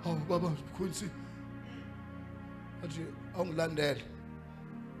hawu baba Quincy athi awungilandele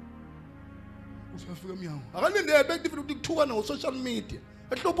usafika emnyango akalindele bekufuna ukuthi kuthuka no social media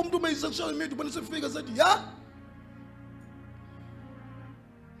ehlopha umuntu uma social media ubona sefika sethi ya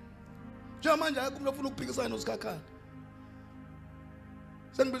manje ayikho umuntu ofuna ukuphikisana noS'KHAKHANE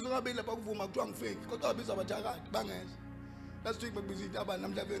sengibizwa ngabili lapha kuvuma kuthiwa ngifeki kodwa wabiza abathakathi bangeza last week bekubiza abantu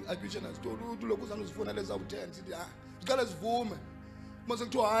namhlanje admission asitoli uthi lokhu uzanuzifuna leza u10 sithi ha siqala sivume mase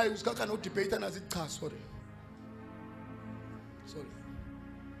kuthiwa hayi uS'KHAKHANE udebate nazi cha sorry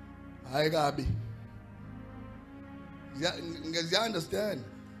hayi kabi ngiya understand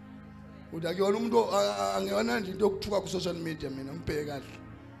uthi akuyona umuntu angiyona nje into yokuthuka ku social media mina ngibheke kahle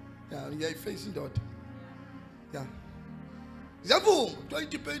ya ngiyayiface indoda ya ziyavuma kuthiwa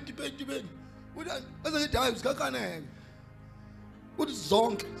debate uthi azengithi hayi uS'KHAKHANE uthi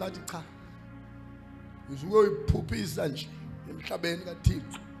zonke sathi cha usuke uyiphuphisa nje emhlabeni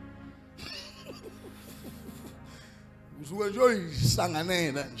kaThixo usuke nje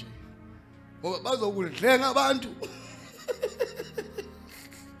uyisanganela nje ngoba bazokudlenga abantu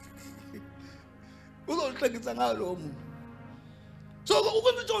uzohlekisa ngalo muntu so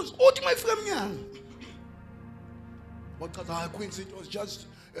uQuincy Jones uthi mayifika emnyango wachaza hayi Quincy it was just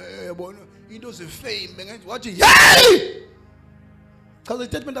yabona into ze fame bengenza wathi hey chaza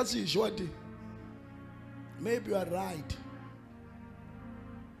statement asisho wathi maybe you are right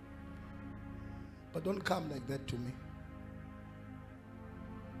but don't come like that to me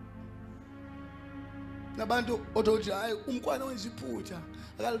nabantu othothi hayi umkwana wenza iphutha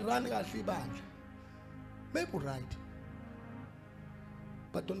akalirani kahle ibandla maybe right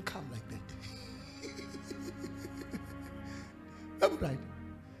but don't come like that maybe right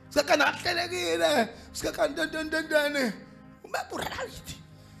S'KHAKHANE ahlelekile S'KHAKHANE maybe right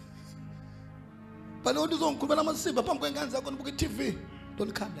but lo nto uzongikhulumela amasimba phambi kwengane zakho nibuka iTV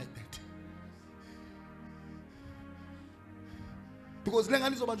don't come like that because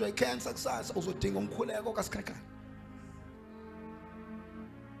lengane izobanjwa icancer kusasa uzodinga umkhuleko kaS'KHAKHANE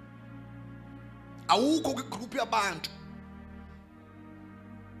awukho kwigroup yabantu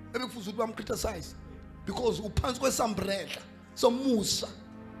ebekufuza ukuthi bamcriticize because uphansi kwesambrella somusa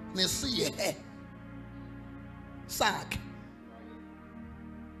nesihe sakhe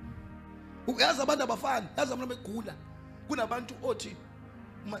Uyazi abantu abafani, yazi abantu begula. Kunabantu othi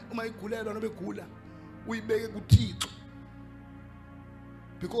uma igulelwa nobegula uyibeke kuThixo.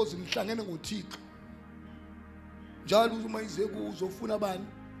 Because imhlangene ngoThixo. Njalo uma ize kuzofuna bani?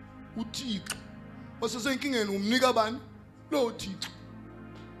 uThixo. Wasesenkingeni umnika bani? Lo Thixo.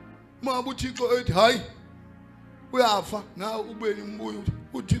 Uma uThixo ethi hayi uyafa na ubeni imbuyo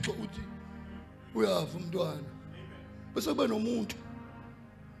uThixo uthi uyafa umntwana. Bese kube nomuntu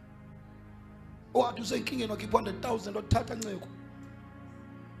owathi usenkingeni wakhipha 100,000 othatha nceko.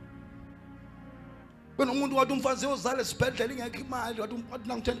 Benomuntu wathi umfazi ozala esibhedlela ingekho imali wathi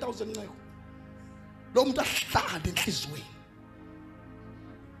nangu 10,000 nceko. Lo muntu ahlala enhlizweni.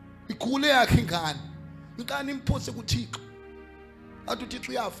 Ikhule yakhe ingane. Inkani imphose kuThixo. Athi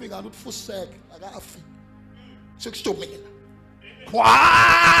uThixo uyafa ingane utfuseke akafi. Sekustomela.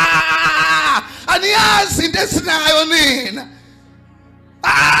 Aniyazi into esinayo nina.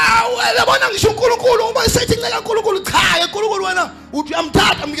 Uyabona ngisho uNkulunkulu uma esethi ncela uNkulunkulu cha uNkulunkulu wena uthi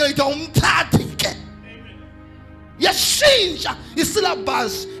uyamthatha mngeke umthathi ke. Yashintsha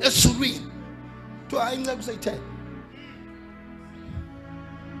isyllabus esulwini. To ayinceke usayithe.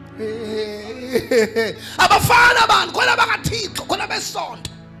 Abafana abantu khona bakaThixo khona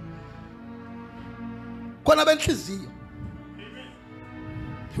besonto. Khona benhliziyo.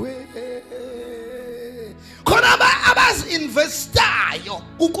 Khona abazinvestayo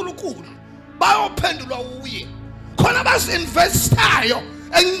kuNkulunkulu bayophendulwa uye. Khona abazinvestayo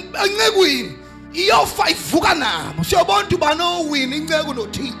encekwini iyofa ivuka nabo. Siyobona banowina inceku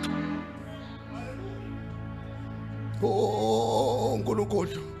noThixo. Oh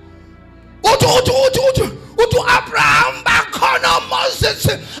uNkulunkulu. Uthi Abraham bakhona Moses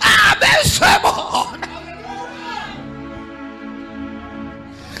abesebona.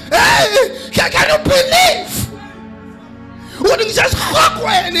 Hey, can you believe? Uthi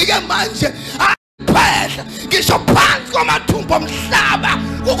ngisesikhokweni ke manje aphela ngisho phansi kwamathumbu omhlaba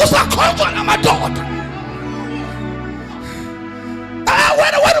ukusakhonjwa namadoda.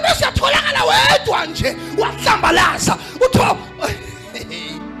 Wena bese yatholakala wedwa nje wahlambalaza utho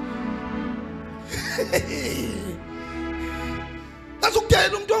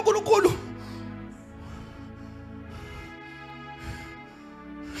azukutela umuntu waNkulunkulu.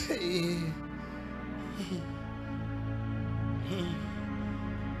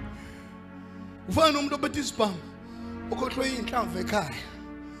 Ufana umuntu obethe isibhamu okhohlwe inhlamvu ekhaya.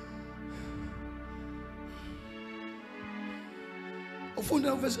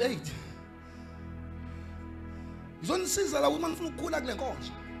 Ufunda verse 8. Uzonisiza la uma ngifuna ukukhula kule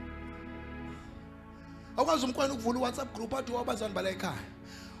nkonzo. Awukwazi umkhwana ukuvula uWhatsApp group athi wabazali bala ekhaya.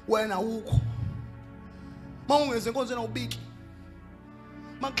 Wena ukho. Mawungeze inkonzo na ubiki.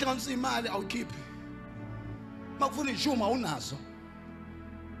 Makuhlanganisa imali awukhiphi. Makufuna ijuma unazo.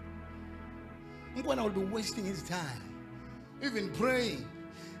 Umkhwana will be wasting his time. Even praying.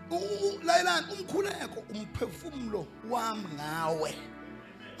 Layilani umkhuleko umphefumulo wami ngawe.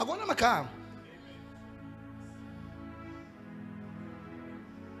 Akona makhama.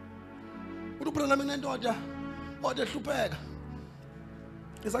 Uduphela mina ndoda ode hlupheka.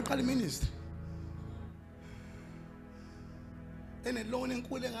 Isaqala iministry. Loan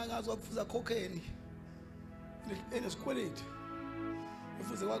enkulu engakazi wakufuza khokheni. Enesikweleti.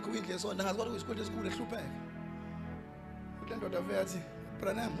 Ufuze wakho indle sonke ngazi kodwa isikweleti esikhulu ehlupheka. Le ndoda vethi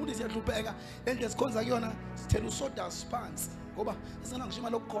Branham uthi siyahlupheka lento esikhonza kuyona sithela usoda siphansi ngoba sisana ngisho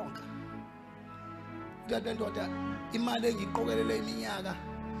imali yokukhonka. Le ndoda imali engiqokelele iminyaka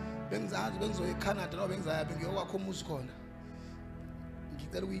bengizazi bengizoya eCanada noma bengizaya ngiyokwakho umuzi khona.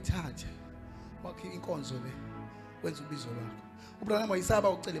 Ngicela uyithathe wakhe inkonzo le wenza ubizo lwakho. uBranham wayisaba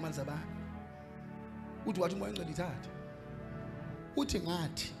ucela imali zabantu. Uthi wathi uma engcela ithathe. Uthi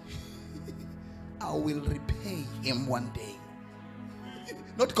ngathi I will repay him one day.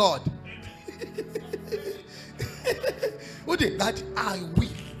 Not God. Uthi that I will.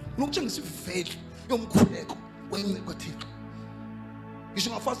 Nokutshengisa ifaith yomkhuleko wenceko kaThixo. Ngisho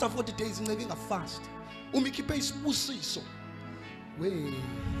ngafasta 40 days inceke ngafast. Uma ikhiphe isibusiso. We.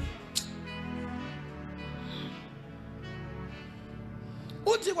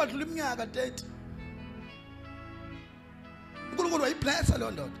 Uthi kwadlula iminyaka 30. uNkulunkulu wayiblessa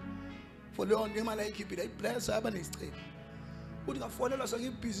leyo ndoda. For leyo imali ayikhiphile ayiblessa yaba nesicelo. Uthi ngafonelwa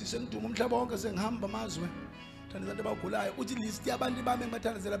sengibhizi sengiduma umhlaba wonke sengihamba amazwe. Thanda abantu abagulayo uthi list yabantu bami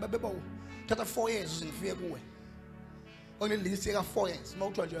engibathandazela babebawo. Thatha 4 years uzingifike kuwe. One list ka 4 years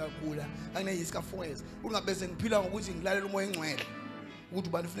mawuthiwa nje uyagula angine yisi ka 4 years. Uthi ngabese ngiphila ngokuthi ngilalela umoya engcwele. Ukuthi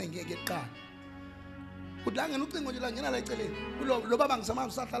ubani ufuna ngiyeke eqala. Uthi la ngena ucingo nje la ngena la eceleni. Lo baba ngisamanga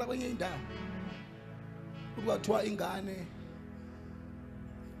usahlala kwenye indawo. Uthi kwathiwa ingane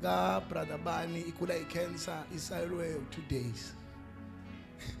ka brother bani ikula icancer isayelwe 2 days.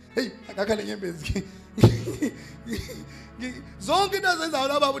 Hey, akakhale nyembezi. Zonke into azenzayo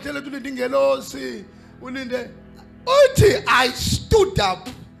laba uthele ukuthi ingelosi ulinde uthi I stood up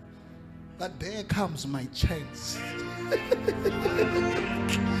that there comes my chance.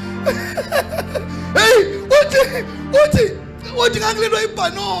 Hey, uthi ngangilindwa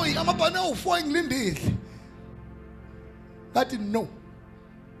ibhanoyi amabhanoyi u4 ngilindile. That no.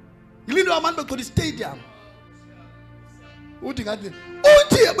 Ngilindwa abantu begcwele stadium. Uthi ngathi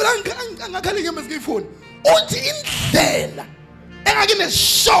angakhali ngempela ngifuni. Uthi indlela engake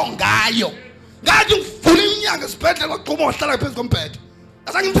nesongayo. Ngathi ngivula inyanga esibhedlela waqhuma wahlala phezu kombhede.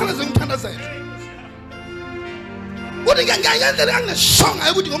 Ngithandazela. Uthi ngiyayenzela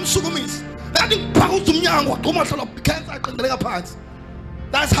anginesongayo ukuthi ngomsukumisi. Ngathi ngiphakuza umnyango waqhuma wahlala cancer aqendeleka phansi.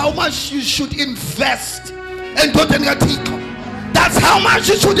 That's how much you should invest in Tottenham Gatiko. That's how much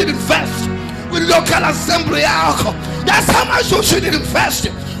you should invest with local assembly. That's how much you should invest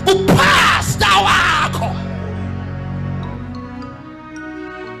with pastor.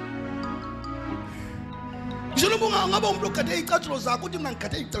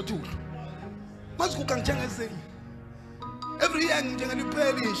 Every year I'm going to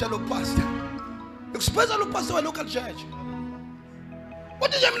pray the pastor. Especially the pastor of local church.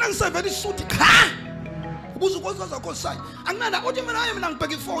 What did you mean? Say very suit. Ha!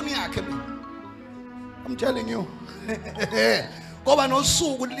 I'm telling you. Go no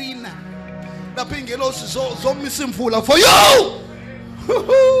so good lina. The pingelos is so missing full for you.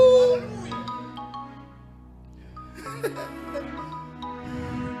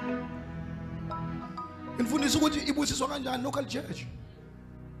 In Funis, what you was on local church.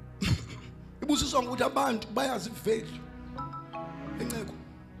 It was on with a band by us faith.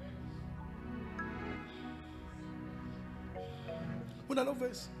 What I love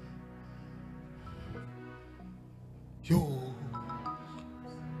this. Yo.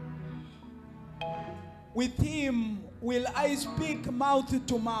 With him will I speak mouth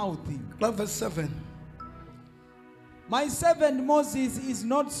to mouth. Love verse 7. My servant Moses is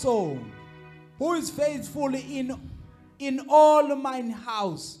not so, who is faithful in all mine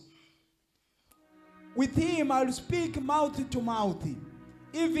house. With him I will speak mouth to mouth,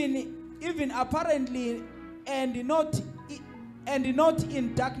 even apparently, and not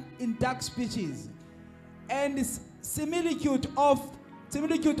in dark speeches. And similitude of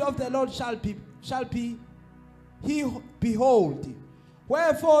the Lord shall be he behold.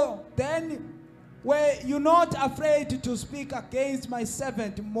 Wherefore then were you not afraid to speak against my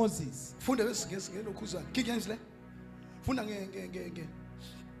servant Moses? Funda ngesikelo khuzana. Kikenzile. Funda nge.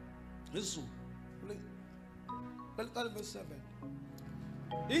 Lesu. Verse 7.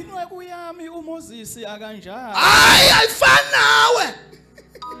 Inweku yami uMoses akanjani. Ayifana nawe.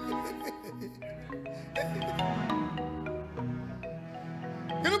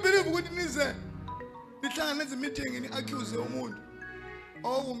 You believe ukuthi nize nihlangana neze meeting ni accuse umuntu.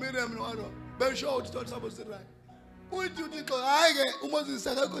 Oh Miriam no alo. Be show ukuthi thought sabo sirai. Uthi uThixo hayi ke uMoses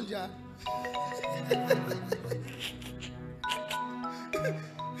akakho njani.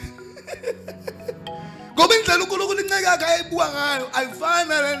 Ngoba indlela uNkulunkulu inceke yakhe ayibuka ngayo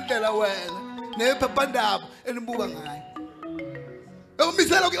ayifana lendlela wena nephephandaba elibuka ngayo.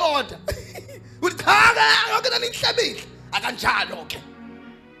 Ukumisela ku-order. Uthi cha yonke into nihlabile akanjalo ke.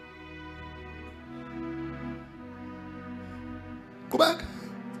 Kubaka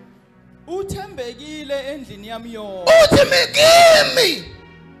uthembekile endlini yami yonke. Uthembekimi.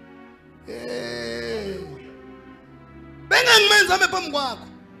 Bengangimenza ame phambi kwakho.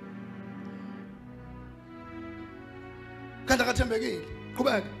 Kanti akathembekile.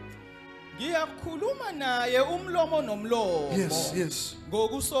 Kubaka Ngiyakhuluma naye umlomo nomlomo. Yes.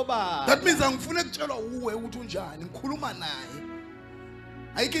 Ngokusobala. That means angifune kutshelwa uwe ukuthi unjani ngikhuluma naye.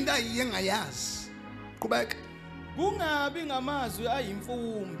 Ayikho into ayiye ngayazi. Kubaka Kungabi ngamazwi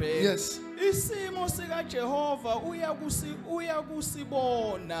ayimfumbe. Yes. Isimo sika Jehova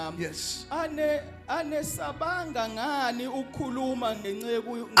uyakusibona. Yes. Anesabanga ngani ukukhuluma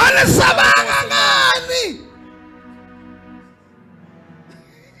ngenceku. Anesabanga ngani?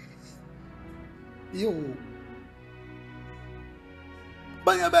 Yo.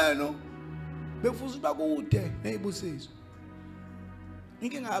 Banyabeno befuza bakude nezibusiso.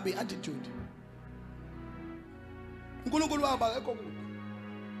 Inkinga ngabe attitude. uNkulunkulu wabo akekho kude.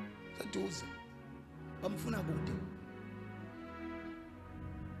 Saduze. Bamfuna kude.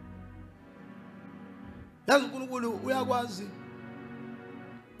 Yazi uNkulunkulu uyakwazi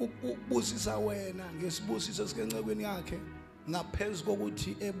ukubusisa wena ngesibusiso sikencekweni yakhe ngaphezulu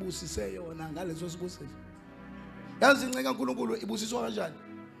kokuthi ebusise yona ngalezo sibusiso. Yazi inceke kaNkulunkulu ibusiswa kanjani?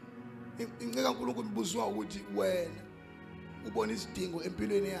 inceka uNkulunkulu ubuzwa ukuthi wena ubona isidingo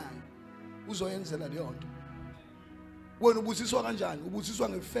empilweni yayo uzoyenzela leyo nto. Wena ubusiswa kanjani? Ubusiswa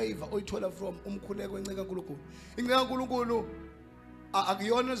ngefavor oyithola from umkhuleko wenceka uNkulunkulu. Inceka uNkulunkulu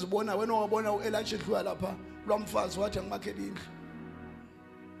akuyona ezibona wena wabona uElisha edlula lapha lwamfazi wathi angimakhele indlu.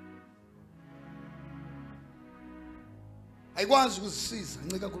 Ayikwazi ukuzisiza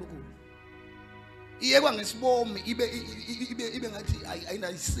inceka uNkulunkulu. Iyekwa ngesibomi ibe ngathi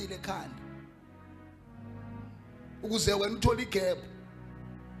ayinayisile ekhanda. Ukuze wena uthole igap.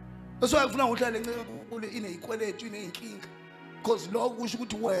 Bese uyafuna ukuhlala inceka uNkulunkulu ineyikweletu ineyinkinga. Because lokho kusho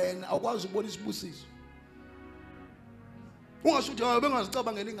ukuthi wena awukwazi ukubona isibusiso. Ungasuthi hayi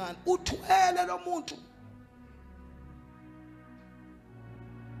bengazicabangela ingane. Uthwele lo muntu.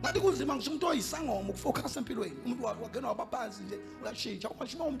 Ngathi kunzima ngisho umuntu oyisangoma ukufocus empilweni. Umuntu wakena wabaphansi nje uyashintsha.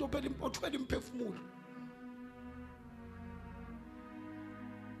 Ungashima umuntu othwele imphefumulo.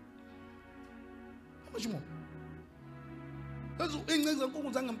 Amashimo. Lezo ingcinga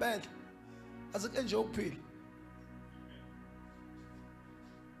zenkulunkulu zangempela. Azike nje ukuphila.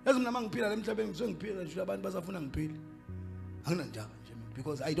 Lezo mina mangiphila la emhlabeni ngizwe ngiphila nje abantu basafuna ngiphile. Anginandaba nje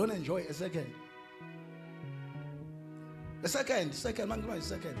because I don't enjoy a second. A second mangiba a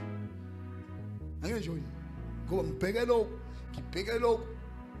second. Angenjoy. Ngoba ngibheke lokho, ngibheke lokho,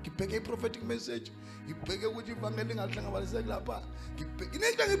 ngibheke prophetic message, ngibheke ukuthi ivangeli lingahlangabaliseki lapha. Ngibheke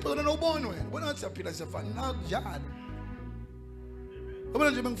into engibhekana nobona wena. Bona ngathi siyaphila siyafana nakunjalo.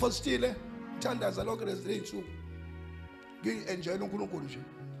 Ngoba nje bengifastile, ngithandaza lokho lezinsuku. Ngi-enjoy uNkulunkulu nje.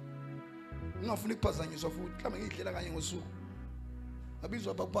 Ngingafuni ukuphazanyiswa futhi, mhlawumbe ngiyihlela kanye ngosuku.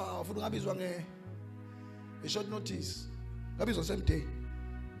 Ngabizwa papa, futhi ngabizwa short notice. Ngabizwa same day.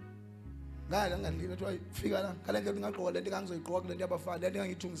 Ngala ngadlila ukuthi fika la, kale nje ngaqoka lento engangizoyiqoka lento yabafana, lento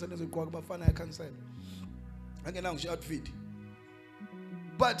engangithungisa lezoyiqoka abafana ecancel. Angena ngisho outfit.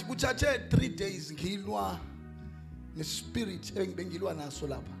 But kuthathe 3 days ngilwa nespirit ebengilwa naso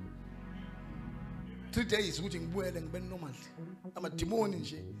lapha. 3 days ukuthi ngibuyele ngibe normal. Amademoni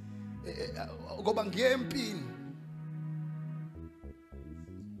nje ngoba ngiye empini.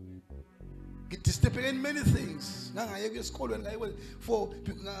 Ngidistephe in many things. Ngangayeke esikolweni ngayekwe for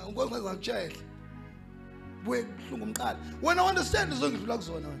ngoba ngizakutshela. Buye kuhlungu umqala. Wena understand izongidlula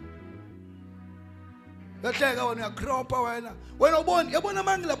kuzona wena. Yahleka wena uyakropa wena. Wena uboni yabona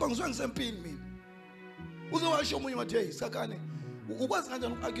manje lapha ngizwe ngisempini mina. Uzowasho umunye wathi hey S'KHAKHANE ukwazi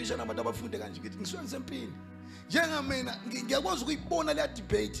kanjani uku-argue nabantu abafunde kanje ngithi ngisuke ngisempini. Njengamina ngiyakwazi ukuyibona le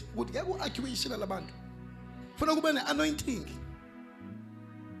debate ukuthi ngeke u-argue labantu. Funa kube ne-anointing.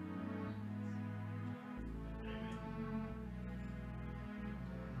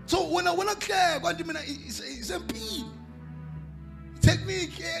 So wena clear kwanti mina isempini.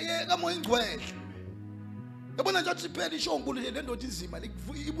 Technique kamoya ingcwele. Yabona nje siphela isho uNkulunkulu le ndoda izima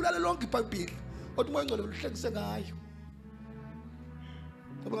ibulala lonke iBhayibheli. Kodwa umoya ngcwele uhlekise ngayo.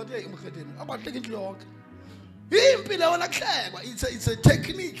 Ngoba ngathi hey umkhetheni abahleka inhliziyo yonke. Impilo wona kuhlekwa it's a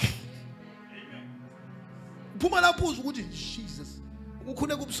technique. Phuma lapho uza ukuthi Jesus.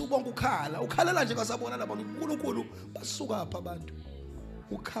 Ukukhule kubusuku bonke ukhala nje ngasabona labantu uNkulunkulu basuka apha abantu.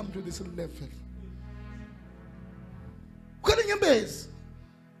 Who come to this level.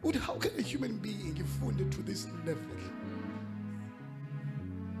 How can a human being get funded to this level?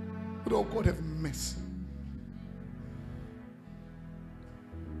 Would oh God have mercy?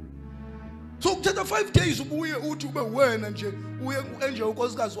 So kuthatha 5 days ubuye uthi ube wena nje uye uenjoy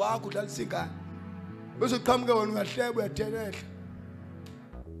unkosikazi wakho udlalisa ingane. Bese uqhamuke wena uyahleba uyadelela.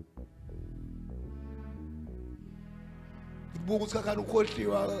 Buku S'KHAKHANE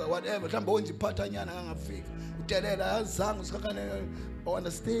ukhohliwa whatever mhlawumbe wenza iphathanyana ngangafika udelela yazange S'KHAKHANE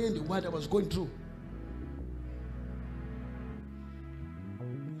understand what I was going through.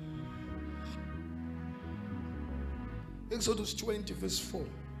 Exodus 20 verse 4.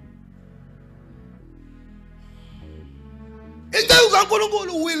 Ingeke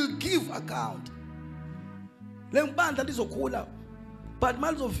uNkulunkulu will give account. Le mbandla lizokhula but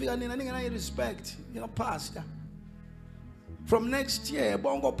malizofika nina ningenayo respect pastor. From next year,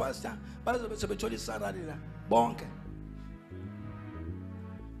 bongo pastor, bazobe sebethola isalary la bonke.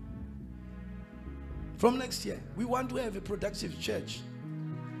 From next year, we want to have a productive church.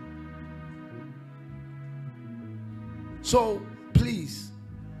 So, please,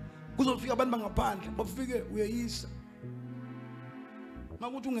 kuzofika abantu bangaphandle, bafike uyayisa.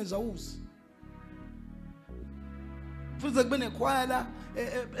 Makuthi ungezawuzi. Futhi kube nechoir la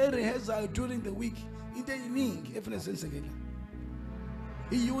rehearsal during the week. Into eyiningi efuna senzekela.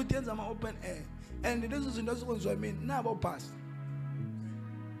 Iyouth yenza ama-open air and lezo zinto ezikwenziwa mina nabo pastor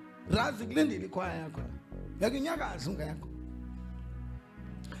razi kulendile ikhwaya yakho yakinyakazi ungekho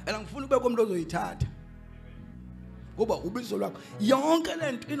and angifuni kube komuntu ozoyithatha ngoba ubizo lwakho yonke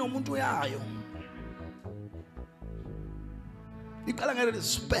lento inomuntu yayo iqala nge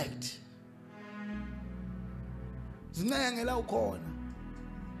respect zinenge la ukhona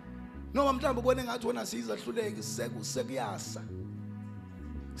noma mhlawumbe ubone ngathi wona sizahluleki sekuyasa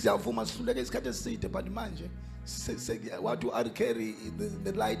siyavuma sihluleke isikhathi eside but manje what you are carry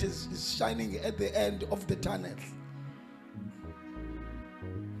the light is shining at the end of the tunnel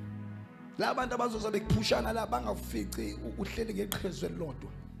la abantu abazoza bekuphushana la bangafici uhleli ngeqhezwe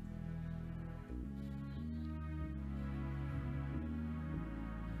lodwa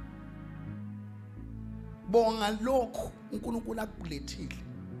bonga lokho uNkulunkulu akulethile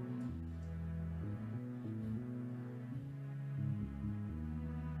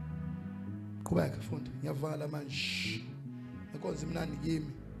qhubeka fundi ngiyavala manje inkonzo imnandi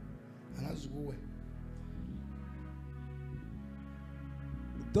kimi angazi kuwe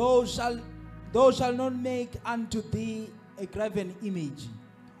Thou shall not make unto thee a graven image,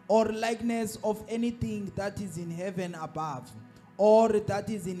 or likeness of anything that is in heaven above, or that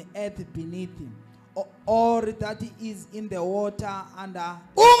is in earth beneath him, or that is in the water under.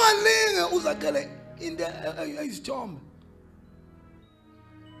 Ungalinge uzakhele into izithombe.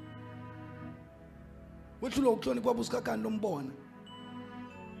 Wethu lo uhlonipha baba S.'KHAKHANE lombona.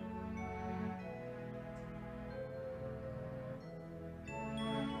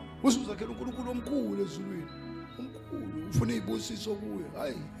 Usuzakhela uNkulunkulu omkhulu ezulwini. Omkhulu ufuna izibusiso kuye.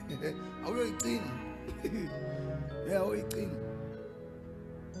 Hayi awuyoyicina. Yeah, awuyoyicina.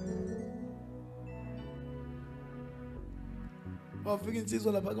 Wafika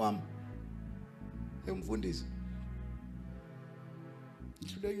insizwa lapha kwami. Emfundisi.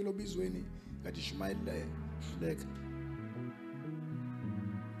 Ihlulekile obizweni ngathi Ishmael hluleka.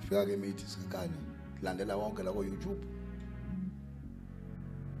 Fika ke mithi S.'KHAKHANE landela wonke la ku YouTube.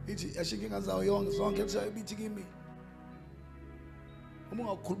 Ithi ashinkinga zawo yonke zonke bithi kimi. Uma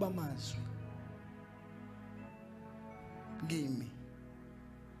ungakhuluma amazwi. Kimi.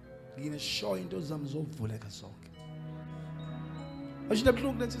 Ngine show into zami zovuleka zonke. Ashina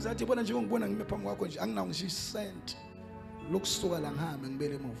buhlungu lensi zathi bona nje ngibona ngime phambi kwakho nje anginawo ngisho isent lokusuka la ngihambe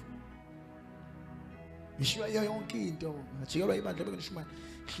ngibele emuva. Ngishiya yonke into ngajikelwa ibandla bekunishimana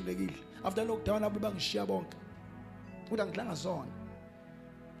hlulekile. After lockdown abo bangishiya bonke. Uthi angidlanga zona.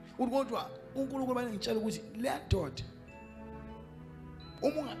 Kodwa uNkulunkulu bayangitshela ukuthi le ndoda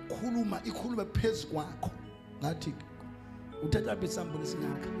uma ungakhuluma ikhulume phezulu kwakho ngathi uthatha besambule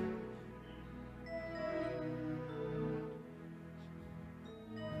singaka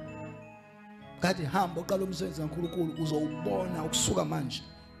ngathi hamba uqala umsebenzi kaNkulunkulu uzowubona ukusuka manje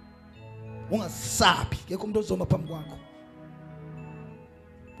ungasabi ngeke umuntu ozoma phambi kwakho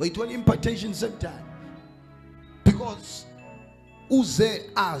wayithola impartation same time because uze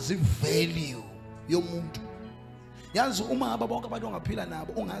azi value yomuntu yazi uma bonke abantu ongaphila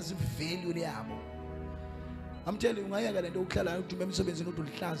nabo ungazi value leyabo amtshela ungayeka lento ukuhlala uduma emsebenzini uthi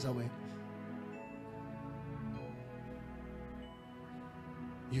ulihlaza wena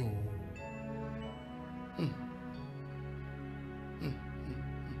yo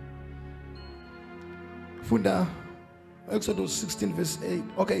funda Exodus 16 verse 8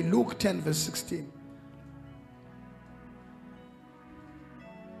 okay Luke 10 verse 16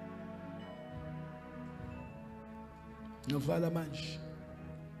 Novala manje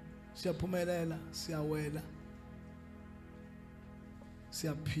siyaphumelela siyawela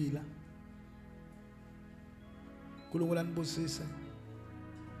siyaphila uNkulunkulu anibusise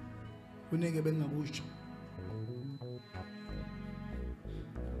unike bengingakusho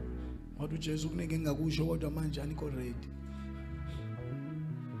wathi uJesu kunike ngingakusho kodwa manje anikho ready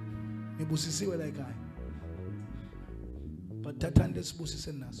nibusisiwe la ekhaya but thathani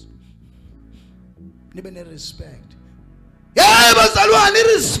lesibusise naso nibe ne respect yeah bazalwane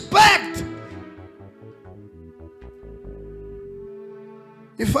respect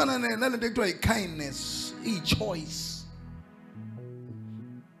ifana nalento ekuthiwa i-kindness i-choice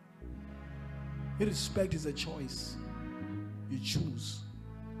respect is a choice you choose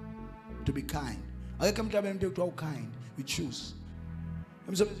to be kind akekho emhlabeni into ekuthiwa u-kind you choose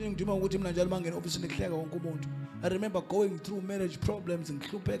emsebenzini ngidima ukuthi mina njalo mangena office nihleka wonke umuntu I remember going through marriage problems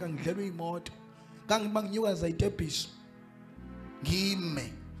ngihlupheka ngidlelwe imoto kangibanginyuka zayitebhiso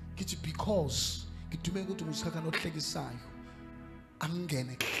ngime ngithi because ngidume ukuthi nguS.'KHAKHANE ohlekisayo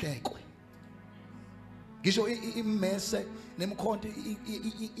angene kuhlekwe ngisho imese nemkhonto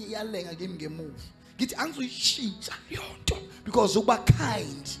iyalenga kimi ngemuva ngithi angizoyishintsha yonto because ukuba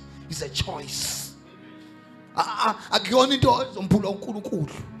kind is a choice akuyona into ezomphula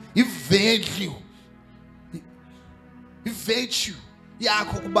uNkulunkulu i-value i-virtue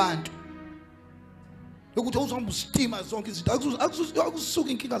yakho kubantu ukuthi uzomba ustima zonke izinto akusuka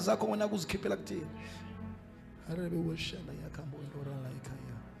inkinga zakho wena kuzikhiphela kuthini arebe woshela yakhambo lora la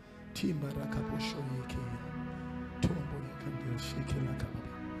ekhaya timba rakabosho yekhaya tombo yakhandela shikela kaba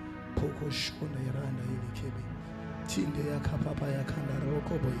poko shona yaranda yekebe tinde yakhapapa yakhanda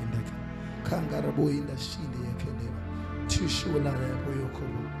rokobo indaka kangara boyinda shinde yakhendela tishula yaboyoko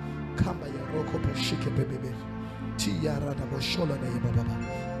kamba ya rokobo shike bebebe ti yarada boshola na yebaba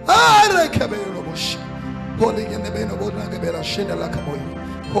are kebelo bosh holy yenebeno bodanga bela shinda la kaboyo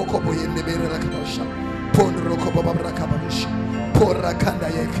kokobo yenebelo la kabasha pon rokobo babra kababush porra kanda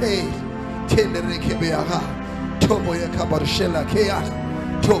yeke tendere kebe aga tobo yakabarshela keya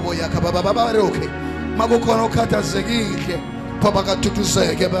tobo yakababa roke mabukono kata zegike papa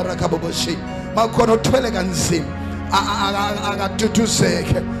katutuzeke barakaboboshi makono twele kanzima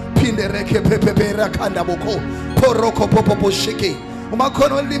agatutuzeke phinde reke pepe rakanda boko poroko popo shiki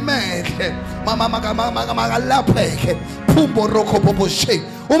umakhono limehle mama makalapheke phumbo roko popo shiki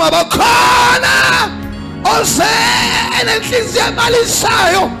uma bakhona ozene inhliziyo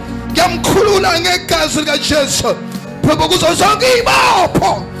emalisayo ngiyamkhulula ngegazi lika Jesu phepho kuzo zonke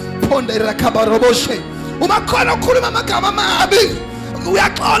ibopho phonde rakaba roboshe uma khona ukhuluma amagama amabi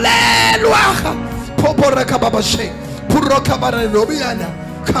uyaxolelwa popo rakaba bashe puroka bara lobiyana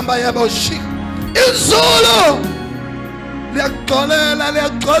kamba yaboshi izulu liyaxolela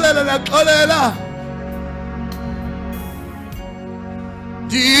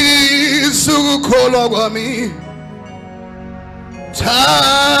disukukholwa kwami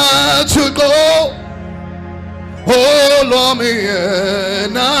thathu go olwami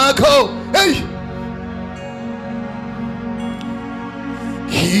nakho hey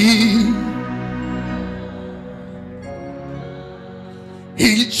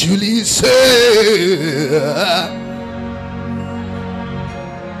he Julie said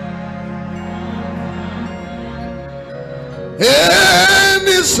and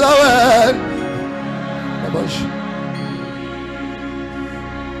it's our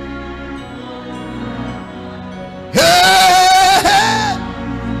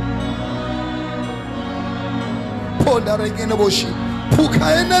ponda regina boshi puka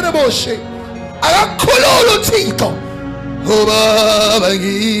ena boshi akakhulula uThixo Baba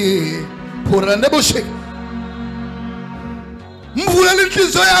ngi purane boshe mvula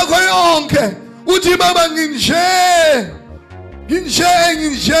lenhliziyo yakho yonke uthi baba nginje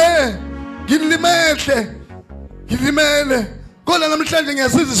ngilimele kodwa namhlanje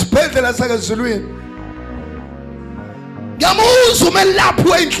ngiyasiza isibhedlela sakazulwini ngiyamuzwa umelaphi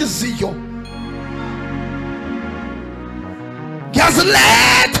wenhliziyo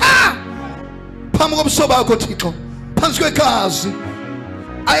ngiyaziletha phambi kobusoba bakho Thixo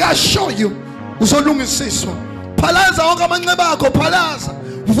I assure you uzolungisiswa phalaza wonke amanxeba akho phalaza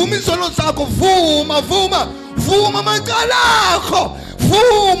vuma izono zakho vuma amacala akho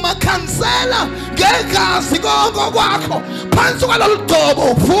vuma khansela ngegazi konke kwakho phansi kwalolu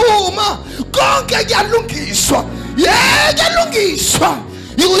gcobo vuma konke kuyalungiswa kuyalungiswa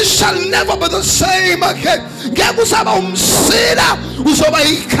you shall never be the same again ngeke usaba umsila uzoba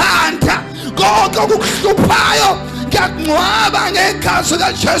ikhanda konke okukuhluphayo ngiyaqwaba ngegazi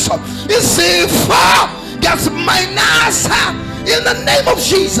kaJesu isifo ngiyasiminasa in the name of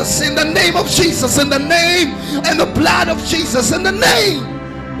Jesus, in the name of Jesus, in the name and the blood of Jesus, in the name.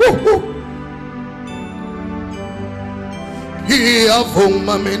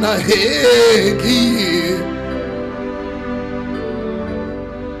 Ngiyavuma mina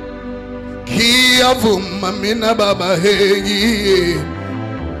ngiyavuma mina baba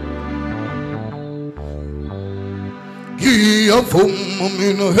ngiyavuma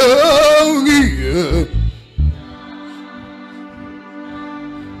mina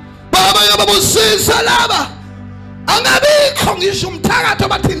baba yababusisa laba angabikho ngisho umthakathi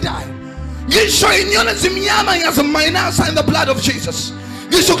obathintayo ngisho inyoni ezimnyama ngiyaziminasa in the blood of Jesus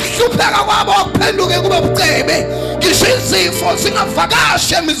ngisho ukuhlupheka kwabo akuphenduke kube bucebe ngisho izifo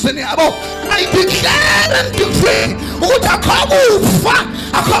zingavakashi emizini yabo I declare and decree ukuthi akho kufa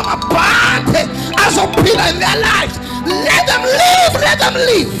akho mabhathe azophila in their lives. Let them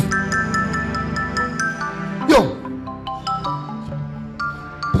live yo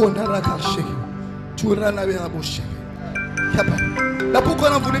ponda rakashe turana beyabusheke yaba lapho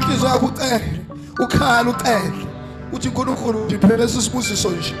khona mvula inhliziyo yakho ucele ukhala ucele uthi uNkulunkulu ndiphele sisibusiso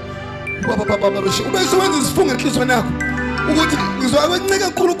nje baba beshe ubese wenza isifungo enhliziyweni yakho ukuthi ngizokwencika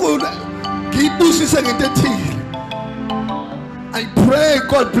uNkulunkulu ngiyibusise ngento ethile. I pray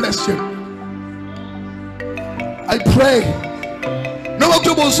God bless you. I pray noma kuthi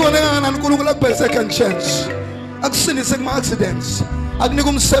ubusone ngana uNkulunkulu akubheke second chance akusindise kuma accidents akunika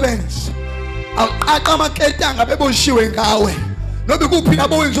umsebenzi awuqaqa amaketanga beboshiwe ngawe nobe kuphi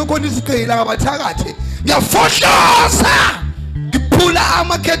labo wenza khona isigqila ngabathakathi ngiyafohloza ngiphula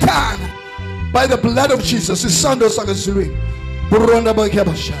amaketanga by the blood of Jesus isando sakazulwini buronda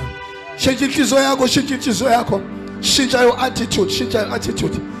bakyabasha shintsha inhliziyo yakho shintsha inhliziyo yakho shintsha your attitude shintsha your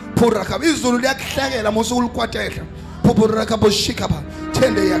attitude phuraka izulu liyakuhlekela musukulikwatehla phuraka boshika ba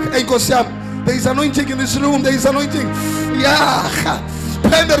tende yakhe enkosi yami there is anointing in this room there is anointing yeah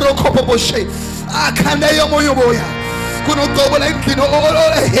pende rokopo boshe akhanda yomoyo boya kunogobola indino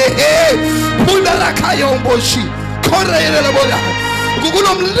phunda rakhayo mboshi khoreyela boya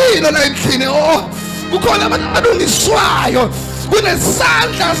kunomlilo la endlini kukhona abantu abalungiswayo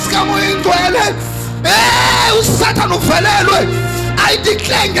kunesandla sikamoya ingcwele uSathane uvelelwe I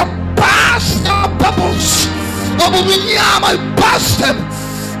declare you burst the bubbles of ubunyama burst them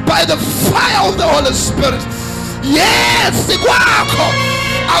by the fire of the Holy Spirit. Yes, kwakho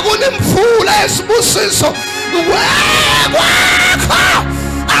akunemvula esibusiso kwakho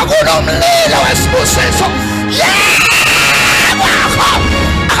akunomlilo wesibusiso kwakho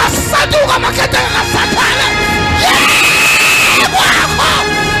akasaduka maketanga kasathana kwakho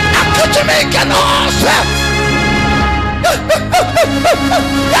akujimeke nose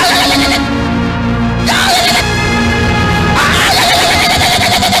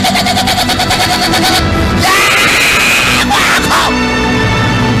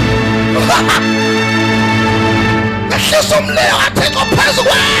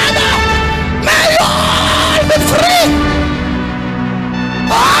May all be free.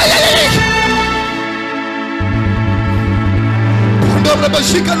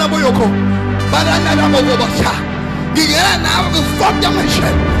 Bashika na boyoko barana na bobocha ngiyela nawe ngifokya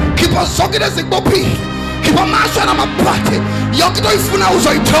manje khipha zonke lezigbophile khipha amashwa namaphathi yonke into ifuna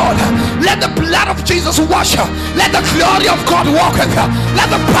uzoyithola. Let the blood of Jesus wash her. Let the glory of God walk with her. Let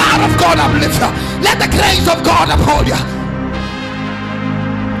the power of God uplift her. Let the grace of God uphold you.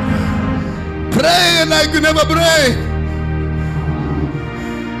 Pray like you never pray.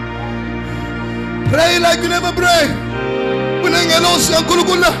 Pray like you never pray. Unengelosi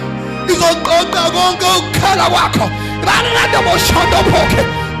yaNkulunkulu izoqoqa konke ukukhala kwakho banana boshondo phoke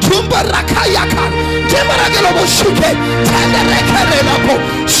thumba rakhayakha njebarakelo boshike thanda rekherela pho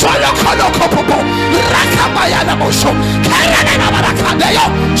solo kholo khopho rakhamba yana bosho kherana na barakhandeyo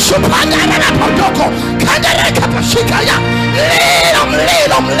suphanyana na phondoko khanda rekhapa shikaya lilo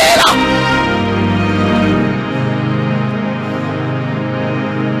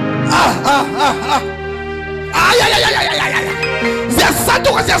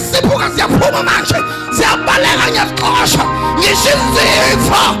Ziyasaduka ziyasiphuka ziyaphuma manje ziyabaleka ngiyaqosha ngisho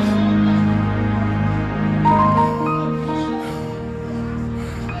izifo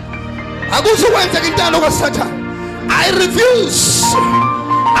akuzukwenzeka intando kaSathane. I refuse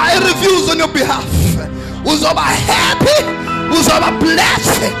on your behalf. Uzoba happy, uzoba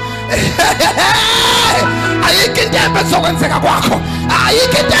blessed. Ayikho into ezokwenzeka kwakho,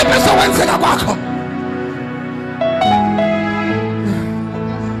 ayikho into ezokwenzeka kwakho.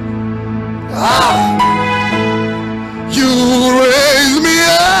 You raise me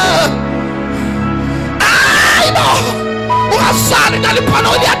up. I know. Ungasali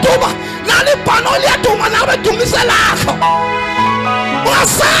nalipano liyaduma nawe dumise lakho.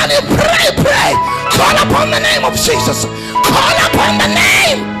 Ungasali pray. Call upon the name of Jesus. Call upon the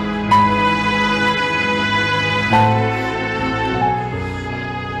name.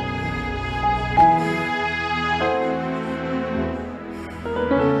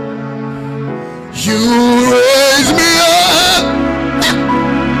 You raise me up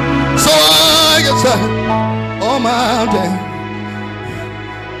so I can stand on my day.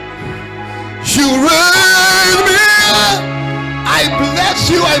 You raise me up. I bless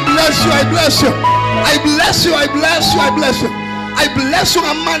you. I bless you. I bless you. I bless you. I bless you. I bless you. I bless you.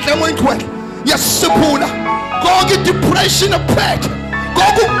 Amanda Winkwe. Yes, Sapuna. Go get depression of pet. Go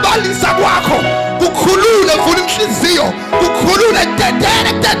balisa kwakho. Kukhulule vula inhliziyo. Kukhulule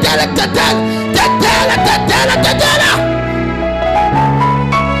dedela.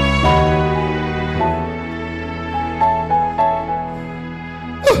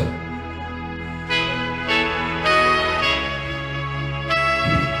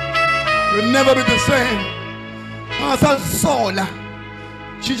 You'll never be the same. Sola.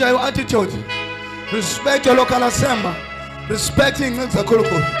 Change your attitude. Respect your local assembly. Respecting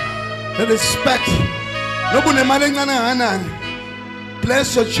ETHEKWINI. Respect.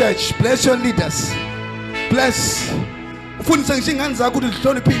 Bless your church. Bless your leaders. Bless.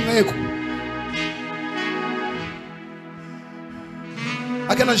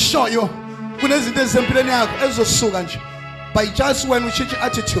 I can assure you, kunezinto ezempilweni yakho ezosuka nje By just when we change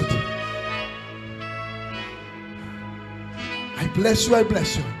attitude. I bless you, I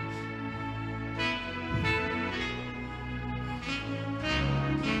bless you.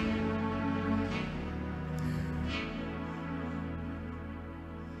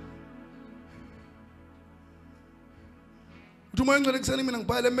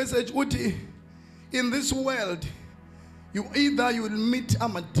 Message in this world, you will meet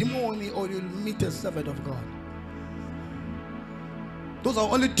a demon or you'll meet a servant of God. Those are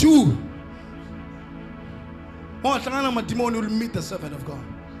only two. Or a demon will meet the servant of God.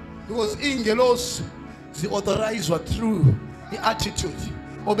 Because angelos the authorized were through the attitude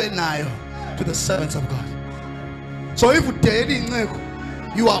obenayo to the servants of God. So if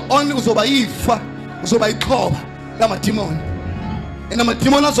you are only uzoba lama demon. And I'm a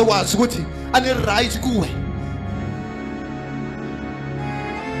demon as a was good and a right good.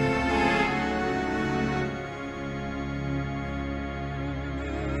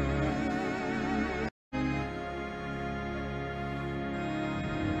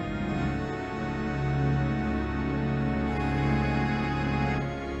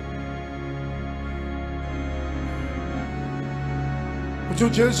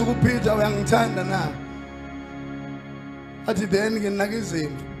 Jesus kupita uyangithanda na athi then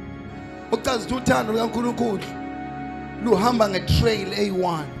nginakizimvu uchaza uthando lukaNkulunkulu luhamba ngetrail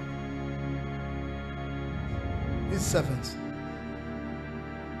A1 his servants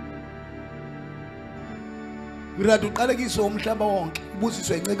ngirada uqalekiswe umhlaba wonke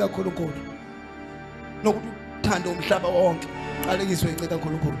ubusiswe inceka kaNkulunkulu nokuthi uthando umhlaba wonke uqalekiswe inceka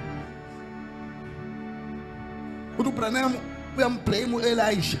kaNkulunkulu uBranham uyamblame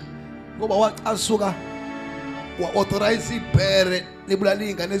uElisha ngoba waqasuka wa-authorize ibhere libulala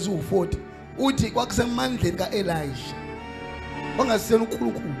iy'ngane eziwu-40 uthi kwakusemandleni ka-Elisha wangasiyena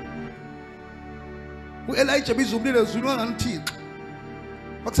uNkulunkulu u-Elijah bizumlile zulu wanganithixo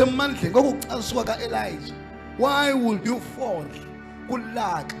kwakusemandleni kwakucasuka ka-Elisha. Why would you fall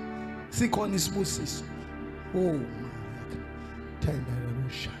kulaka sikhona isibusiso? Oh thanda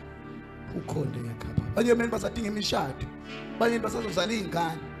lusha ukhonde yakhapha abanye abantu basadinga imishado abanye basazozala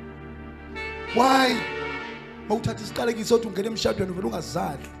iy'ngane. Why uthatha isiqalekiso uthi ungena emshadweni uvela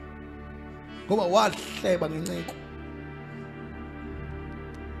ungazali ngoba wahleba ngenceko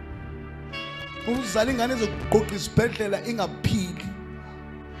uzala ingane ezokuqoqa isibhedlela ingaphili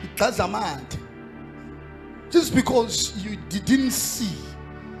igxaza amathe just because you didn't see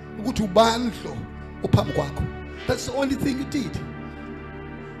ukuthi ubandlo uphambi kwakho. That's the only thing you did.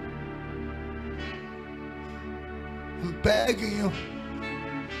 I'm begging you.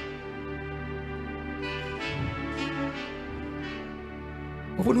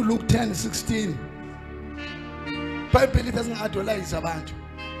 Ufuna Luke 10:16. Bible doesn't idolize abantu.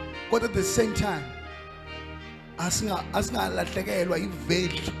 But at the same time, asingalahlekelwa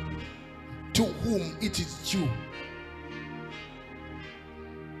ivalue to whom it is due.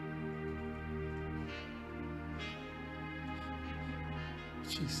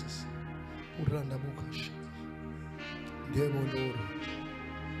 Jesus. Uranda bukash. Debo Lord.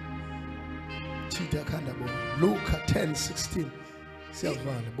 Tita kandabo. Luke 10:16.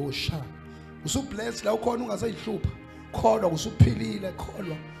 Siyavala bosha usubless la ukhona ungasayihlupha kholwa usuphilile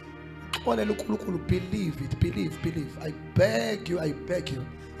kholwa xolela uNkulunkulu believe it believe I beg you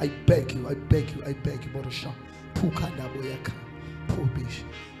bosha phukanda boyakha phubishi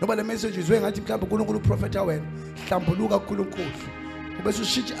noba le message izwe ngathi mhlawumbe uNkulunkulu uprofeta wena hlambuluka kuNkulunkulu ubese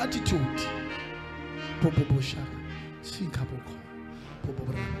ushintsha attitude bosha sinkabokho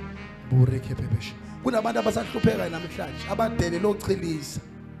boreke bebesha. Kunabantu abasahlupheka namhlanje abadele lochilisa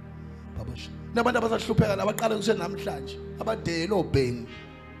babasha nabantu abasahlupheka nabaqala kushe namhlanje abadele lobheni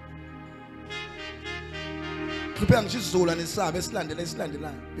hlupheka ngisho isizulu nesaba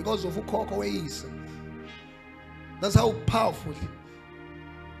esilandelayo because of ukhokho weyisa. That's how powerful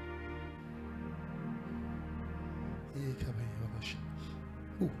yikhaba babasha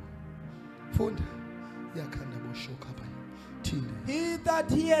funda yakhanda boshoka bani. He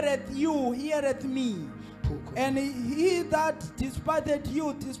that heareth you heareth me, and he that despiseth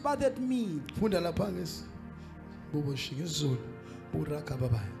you despiseth me. Funda lapha ngesi boboshika isizulu buraka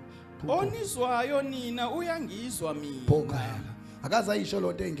babaya Onizwayo nina uyangizwa mina. Bongaka akaza yisho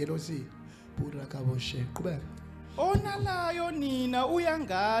lonto engelosini buraka boshe qhubeka. Onalayo nina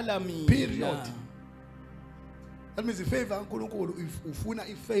uyangala mina. Period. That means ifavor kaNkulunkulu if ufuna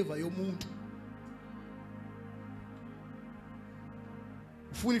ifavor yomuntu.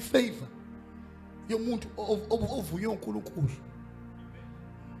 Full favor yomuntu ovuye uNkulunkulu,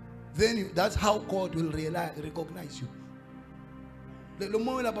 then that's how God will recognize you. Lo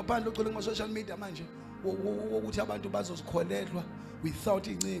moya lapha phandle ocela kuma social media manje ukuthi abantu bazozikholelwa without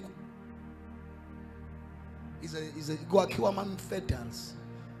inciko is kwakhiwa ama-infidels.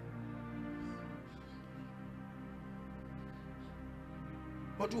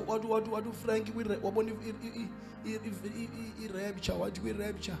 What Frank wabona i-rapture wathi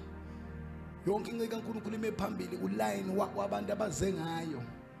kwi-rapture yonke incika kaNkulunkulu ime phambili uline wabantu abaze ngayo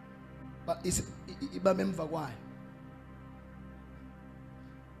iba memva kwayo.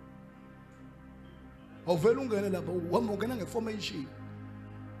 Awuvela ungene lapha uhamba ungena ngeformation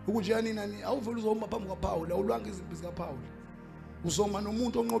ukuthi yani nani awuvela uzoma phambi kwaPaul awulwanga izimpi zikaPaul uzoma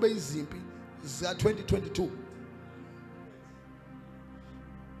nomuntu onqobe izimpi zika 2022.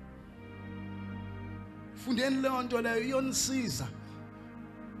 Fundeni leyo nto leyo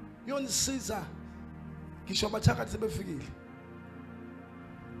iyonisiza ngisho abathakathi sebefikile.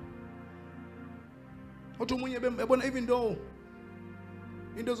 Uthi umunye ebona even though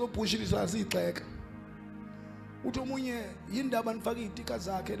into zobhushiliswa azigxeka. Uthi umunye yindaba nifaka izitika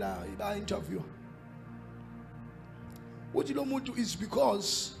zakhe la iba interview. Uthi lo muntu is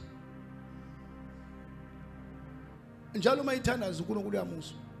because njalo mayithandaza uNkulunkulu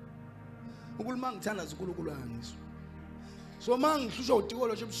yamuso. Ukuluma ngithandaza uNkulunkulu yangiso. So mangihlushwa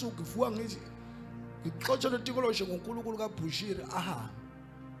utikolo shebusuku ngifuka ngithi ngixotsha lo tikolo she ngoNkulunkulu kaBushiri aha.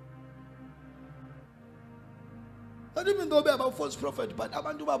 Not even though they are false prophet, but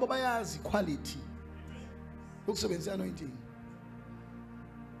abantu babo bayazi quality. Ukusebenzisa anointing.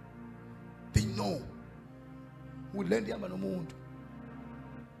 They know. Ulend yama nomuntu.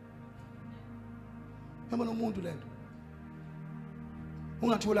 Yama nomuntu lento.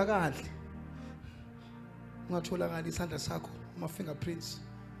 Ungatholakali. Ungatholakali isandla sakho, ama fingerprints.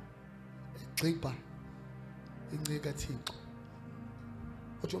 Egxiba. Incika Thixo.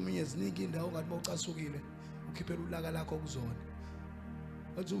 Uthi omunye eziningi indawo ngathi mawucasukile. Ukhiphela ulaka lakho kuzona.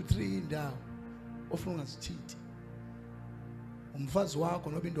 Wathi u3 indawo ofuna ungazithithi. Umfazi wakho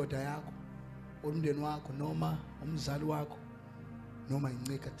noma indoda yakho, umndeni wakho noma umzali wakho noma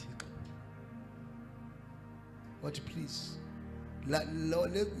incika Thixo. Wathi please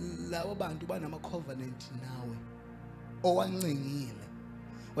lawo bantu banama covenant nawe owancengile.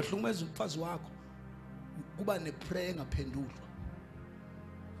 Wahlukumeza umfazi wakho kuba neprayer engaphendulwa.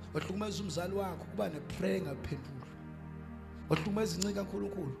 Wahlukumeza umzali wakho kuba neprayer engaphendulwa. Wahlukumeza incika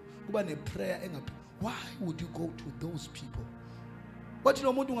kaNkulunkulu kuba neprayer engaphendulwa. Why would you go to those people? Wathi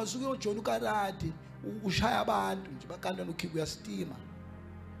lo muntu ungasuke uJohn ukarati ushaya abantu nje bakanda nokhipha uyastima.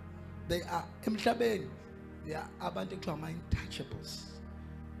 They are emhlabeni they are abantu ekuthiwa ama untouchables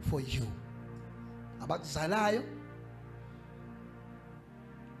for you. Abakuzalayo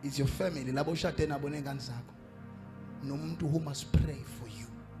is your family labo ushade nabo nengane zakho. Nomuntu who must pray for you.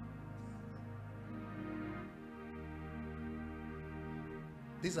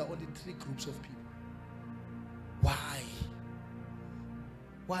 These are only 3 groups of people. Why?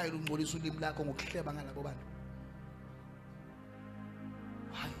 Why ungcolisa ulimi lakho ngokuhleba ngalabo bantu?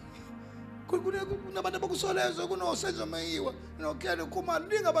 Why? Kunabantu abakusolezwe kunosenzo mayiwa nokhele kuma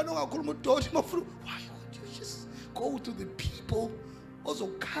linga abantu ongakhuluma udoti mafuru. Why would you just go to the people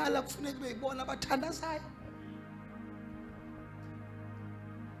ozokhala kufuneka beyibona abathandazayo?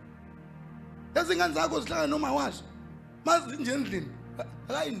 Yazingane zakho zihlanga noma wazi. Mazi nje endlini.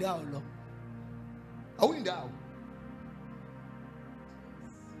 Akayindawo lo. Awuyindawo.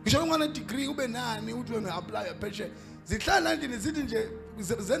 Ngisho ngwana degree ube nani uthi wena apply pheshe. Zihlala endlini zithi nje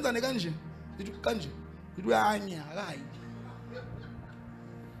zenza ne kanje. Zithi kanje. Zithi uyanya akayi.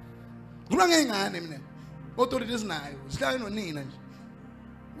 Kuna ngengane mina. Authorities nayo. Sihlala nonina nje.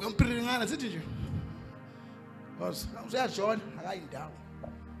 Uyampiringana sithi nje. Boss, usiyajona akayindawo.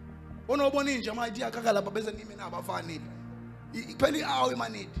 Onobona inje amayithi yakaka lapha bese nimi nabafanele. Ipheli awu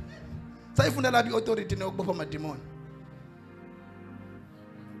emanidi. Sayifunda laphi authority nokubopha amademoni.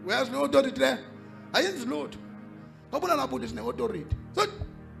 Where's no authority there? Ayenzi lutho. Ngabona lapho uthi sine authority. So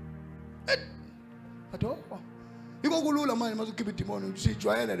Ato. Iko kulula manje mazukhipha idemoni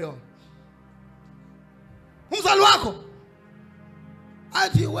usijwayele leyo. Umzali wakho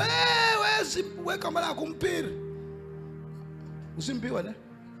athi wewe kama lakho umpiri. Usimpiwa ne?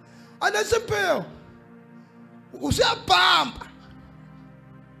 Anasimpiwa. Usiyabhamba.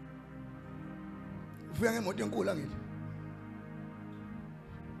 Ufika ngemoto enkulu ngithi.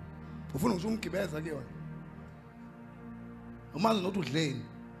 Ufuna uzungibeza ke yona. Umazi nothi udleni.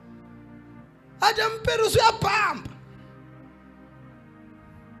 Athi mpiri usiyabhamba.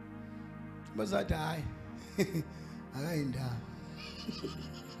 Bazathi hayi. Akayindawo.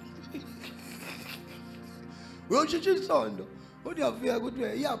 Uyoshiya isondo. Uthi uyafika ukuthi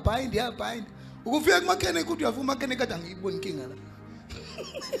iyabind. Ukufika kumakene ukuthi uyafuna umakene kade angiyiboni inkinga la.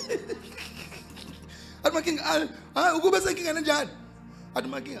 athi makinga ukube senkinga enjani athi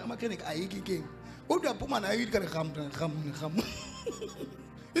makinga mechanic ayikho inkinga kodwa yaphuma nayo ithi kham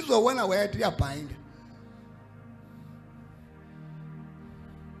izowena wethu iyabhinda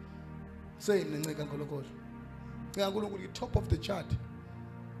say nenceka nkolokozo nceka uNkulunkulu top of the chart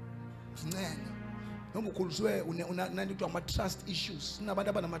sincenga noma ukhuliswe unanto kuthiwa ama trust issues sinabantu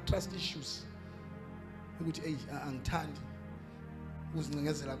abanama trust issues ukuthi hey angithandi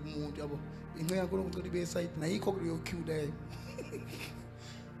ukuzincengezela kumuntu yabo inceka uNkulunkulu ukuthi ibe side nayikho kuleyo queue leyo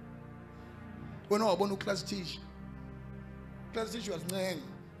wena wabona uclass teacher wasincenga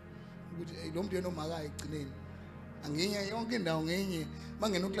ukuthi hey lo muntu yena omakayo egcineni anginye yonke indawo ngenye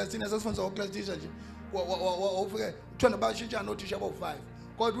mangena uclass teacher sasifundisa uclass teacher nje ufike uthanda bashintsha nothisha abo5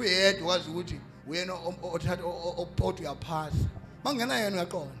 kodwa uyedwa wazi ukuthi uyena othatha oport uyaphasa mangena yena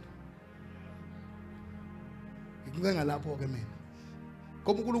uyaqonda ngicenga lapho ke mina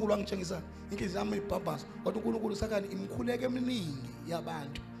ngoba uNkulunkulu wangitshengisa inhliziyo yami ibhabhasa kodwa uNkulunkulu sakani imkhuleke eminingi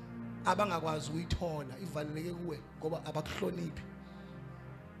yabantu abangakwazi ukuyithola ivaleleke kuwe ngoba abakuhloniphi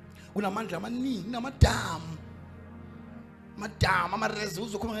kunamandla amaningi kunamadamu amareserve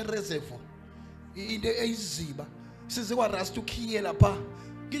uzokhuluma ngereserve into eyiziba size kwa rust ukhiye lapha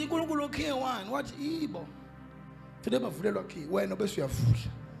ngithi uNkulunkulu okhiye wani wathi ibo fike bavulelwa khi wena bese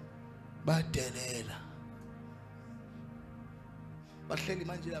uyavula badelela bahleli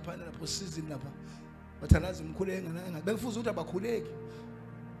manje lapha lapho season lapha bathalaza umkhuleke ngana befuza ukuthi abakhuleki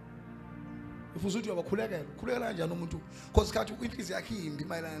ufuza ukuthi abakhulekela khulekela kanjani umuntu because kathi inhliziyo yakhe imbi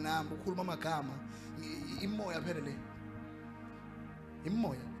mayelana nami ukhuluma amagama imoya phela le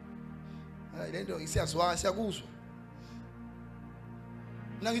imoya lento isiyazwa siyakuzwa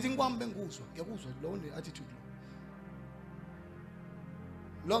mina ngithi ngikwami bengikuzwa ngiyakuzwa lo ne attitude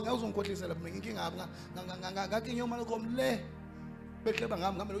lo ngawuzongikhohlisa lapha mina inkinga ngathi nyoma lokom le behleba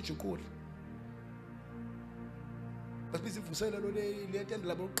ngami ngamele ujukula basibisi mvusela lo le tende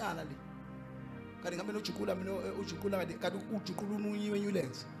labo uqala le kanti ngamele ujukula mina ujukula kanti ujukula ununyiwe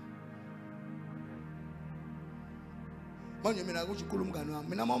nyulenze manje mina ujukula umngane wami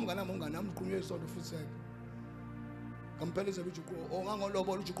mina umngane wami uqhunywe isonto futhi yake ngamphelezela ujukula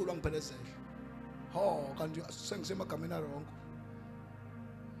ongangolobola ujukula wangiphelezela kanti sengisemagameni arongo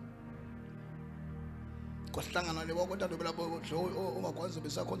kohlangana lebo kodwa lapho ongakwazi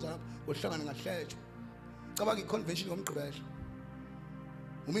besakhonza lapho kohlangana ngahlejwa cabanga iconvention yomgqibelo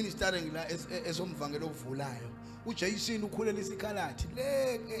uministering la esomvangelo ovulayo uJason ukhulela isikhalathi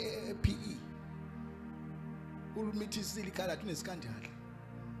le PE ulumithisi ikhalathi unesikandala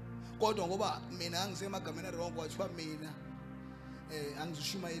kodwa ngoba mina angisemagameni arongo wathiwa mina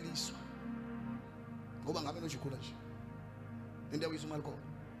angizishumayeliswa ngoba ngabe nojukhula nje into yayisa uMalcolm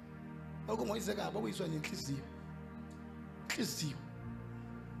ngoyizeka abuyiswa nenhliziyo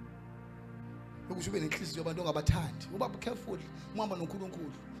ukuthi ube nenhliziyo abantu ongabathandi uba careful uhamba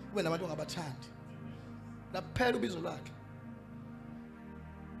noNkulunkulu ube nabantu ongabathandi laphela ubizo lakhe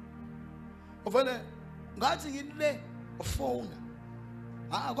uvele ngathi ngithi le ufona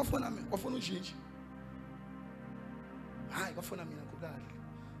kwafona ujinji hayi kwafona mina kulala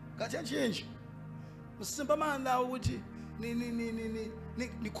ngathi yanje usimba manje la ukuthi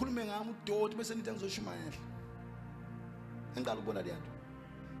nikhulume ngami udoti bese nithi ngizoshumayela engicala ukubona le nto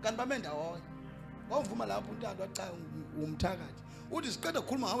kanti bamenda wonke wavuma lapho untando waqala umthakathi uthi siqeda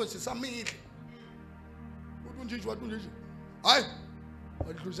ukukhuluma ngawe sisamile uthi unjinji hayi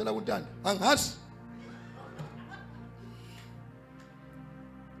wadlulisela kuntando angazi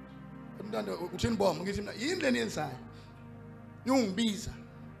untando uthini bomba ngithi mina yini leni yenzayo yongibiza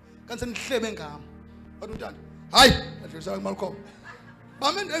kanti senihlebe ngami wathi untando hayi wadlulisela kuMalcolm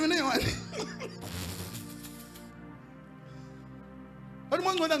bamenda ngene Ati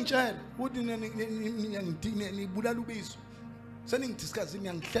mangona ngitshela ukuthi nibulala ubizo seningidiscuss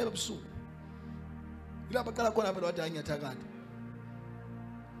ngiyangihleba ebusuku ilapha qala khona phela wathi hayi ngiyathakada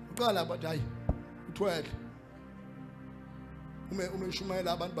uqala lapha hayi uthwele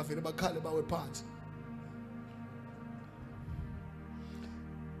umeshumayela abantu bavele bakhale bawe phansi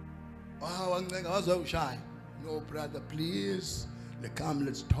wancenga wazwa ushaya no brother please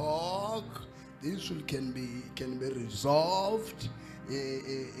let's talk this can be resolved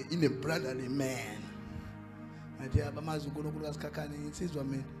in a brotherly man. Athi abamazi uNkulunkulu kaSikhakhane insizwa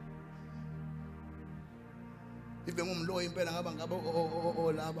mina. Ibe ngumloyi impela ngaba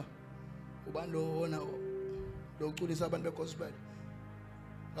olaba. Ubani lo ona lo uculisa abantu begospel.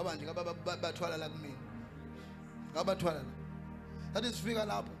 Ngaba nje bathwala la kumina. Ngabathwala la. Athi sifika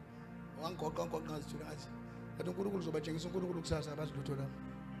lapho wangigoqa ngazithula ngathi athi uNkulunkulu uzobatshengisa uNkulunkulu kusasa abazilutho lapho.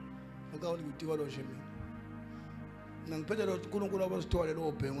 Ngakawuli ngidikwa lo nje mina. Ngiphethe lo uNkulunkulu abasithole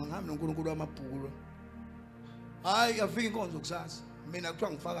lo bhengu ngihamba noNkulunkulu wamabhuku hayi afika inkonzo kusasa mina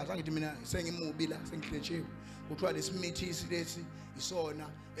kuthiwa ngifakaza ngithi mina sengimubi la sengihlechiwe kuthiwa lesimithisi lesi isona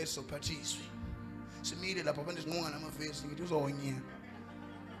esizophathiswa simile lapha abantu sinqunga namavesi ngithi uzonyeka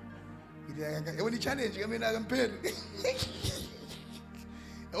ngithi yabona i-challenge ke mina ke mpheli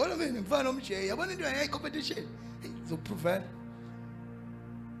yabona mina ngifana nomJ yabona into yayi competition izoprove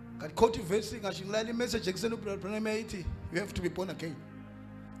kanti quote verse ngasho ngilala i-message ekuseni ubrother ethi you have to be born again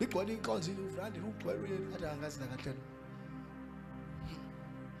igcwala inkonzo uvandi ugcwele athi angazi nakahle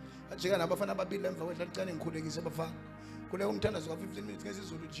ajika nabafana ababili emva kwedla licane ngikhulekise abafana kule umthandazo ka 15 minutes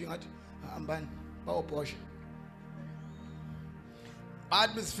ngesizulu nje ngathi hambani bawobhosha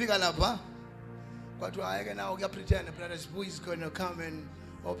bathi besifika lapha kwathi ayeke nawo kuya pretend brothers who is going to come and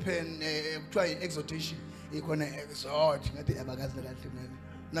open try exhortation ikhona exhort ngathi abakazi kahle mina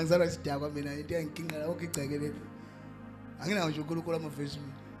nangizalwa isidakwa mina into yanginqela okugceke lethu anginawo nje uNkulunkulu amavesi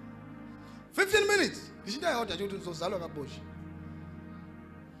mina 15 minutes ngisho ayodwa nje ukuthi uzozalwa kabosha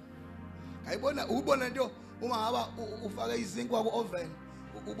ayibona ubona into uma ngaba ufaka izinkwa ku oven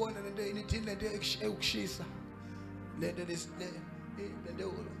ubona lento inithini lento ekushisa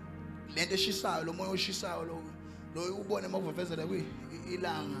lento eshisayo lo moya oshisayo lo ubone makuvevezela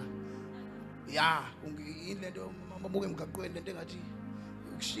ilanga ya lento mabuke emgaqweni lento engathi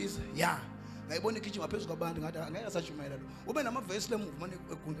ukushisa ya ngayibona igijima phezulu kwabantu ngathi angeke asashumayela lo ube namavesi lemuva manje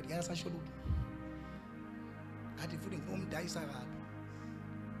egunda ngeke asasho lutho ngathi futhi ngomdayisa kabi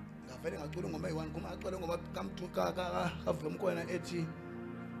ngavele ngacula ngoma eyi-1 kuma acula ngoma kamthuka kavemkona ethi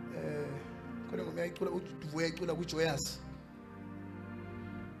khona ngoma yayicula uvuya icula kuJoyous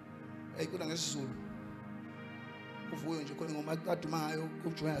ayicula ngesizulu uvuyo nje khona ngoma kaduma ngayo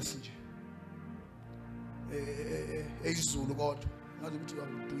kuJoyous nje eyizulu kodwa ngathi ukuthi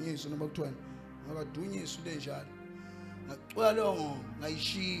wadunyiswa noma kuthiwani ngakadunyiswa le njalo ngacula leyo ngoma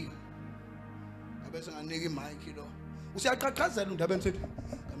ngayishiya bese nganika imic lo usiyaqhaqhazela undabeni sethi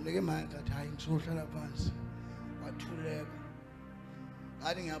ngamnika imic athi hayi ngizohlala phansi wathuleka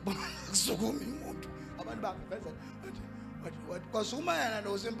ngathi ngiyabona kusukuma umuntu abantu bavezela wathi kwasukuma yana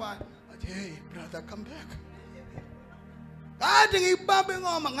lo sempana wathi hey brother come back ngathi ngiyibambe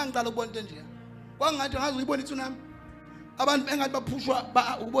ingoma ngangicala ukubona into nje kwangathi ngazi uyibona itsunami abantu engathi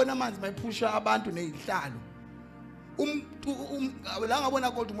baphushwa ukubona amanzi bayiphusha abantu nezihlalo la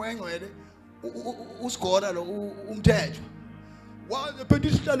ngabona kodwa umoya engcwele usigora lo umthetho waze phethe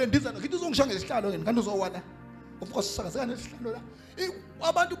isihlalo ndizana ngithi uzongishanga isihlalo ngene kanti uzowala of course sakazeka nesihlalo la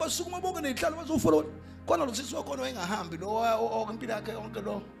abantu basukuma bonke nezihlalo bazofollow khona lo sisi wakhona engahambi lo okwempilo yakhe yonke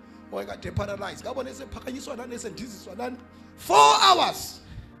lo oyekade paralyzed ngabona esephakanyiswa lana esendiziswa lana 4 hours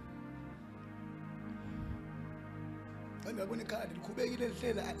ngiyabona ikhadi likhubekile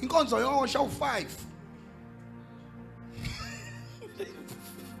lihlela inkonzo yosha u5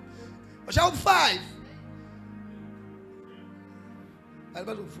 Shall 5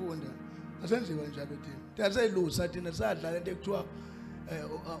 alibazofunda asenziwa njalo thina siyaselusa thina sadlala into ekuthiwa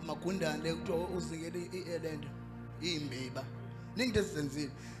magundane ekuthiwa uzingele ielendo imbeba ningi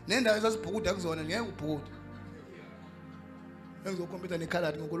desenzile nendawo esasibhukuda kuzona ngeke ubhukuda engizokhompyutha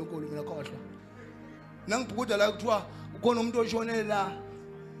nekhaladi ngoNkulunkulu mina khohlwa nangibhukuda la kuthiwa ukhona umuntu oshone la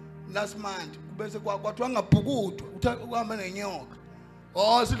last month bese kwathiwa ngabhukudwa uhamba nenyoka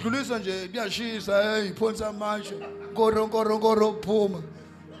oh sidlulisa nje kuyashisa hey iphonsa amasha nkoro phuma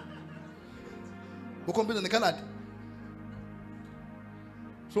ukhompyutha nekhaladi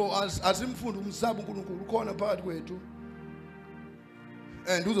so asimfundi umsaba uNkulunkulu ukhona phakathi kwethu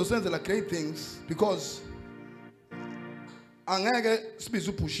and uzosenzela great things because angeke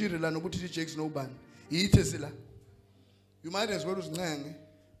sibize ubhushiri la nokuthi Jakes nobani yithe sila you might as well uzincenge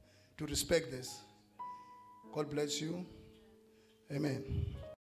to respect this. God bless you. Amen.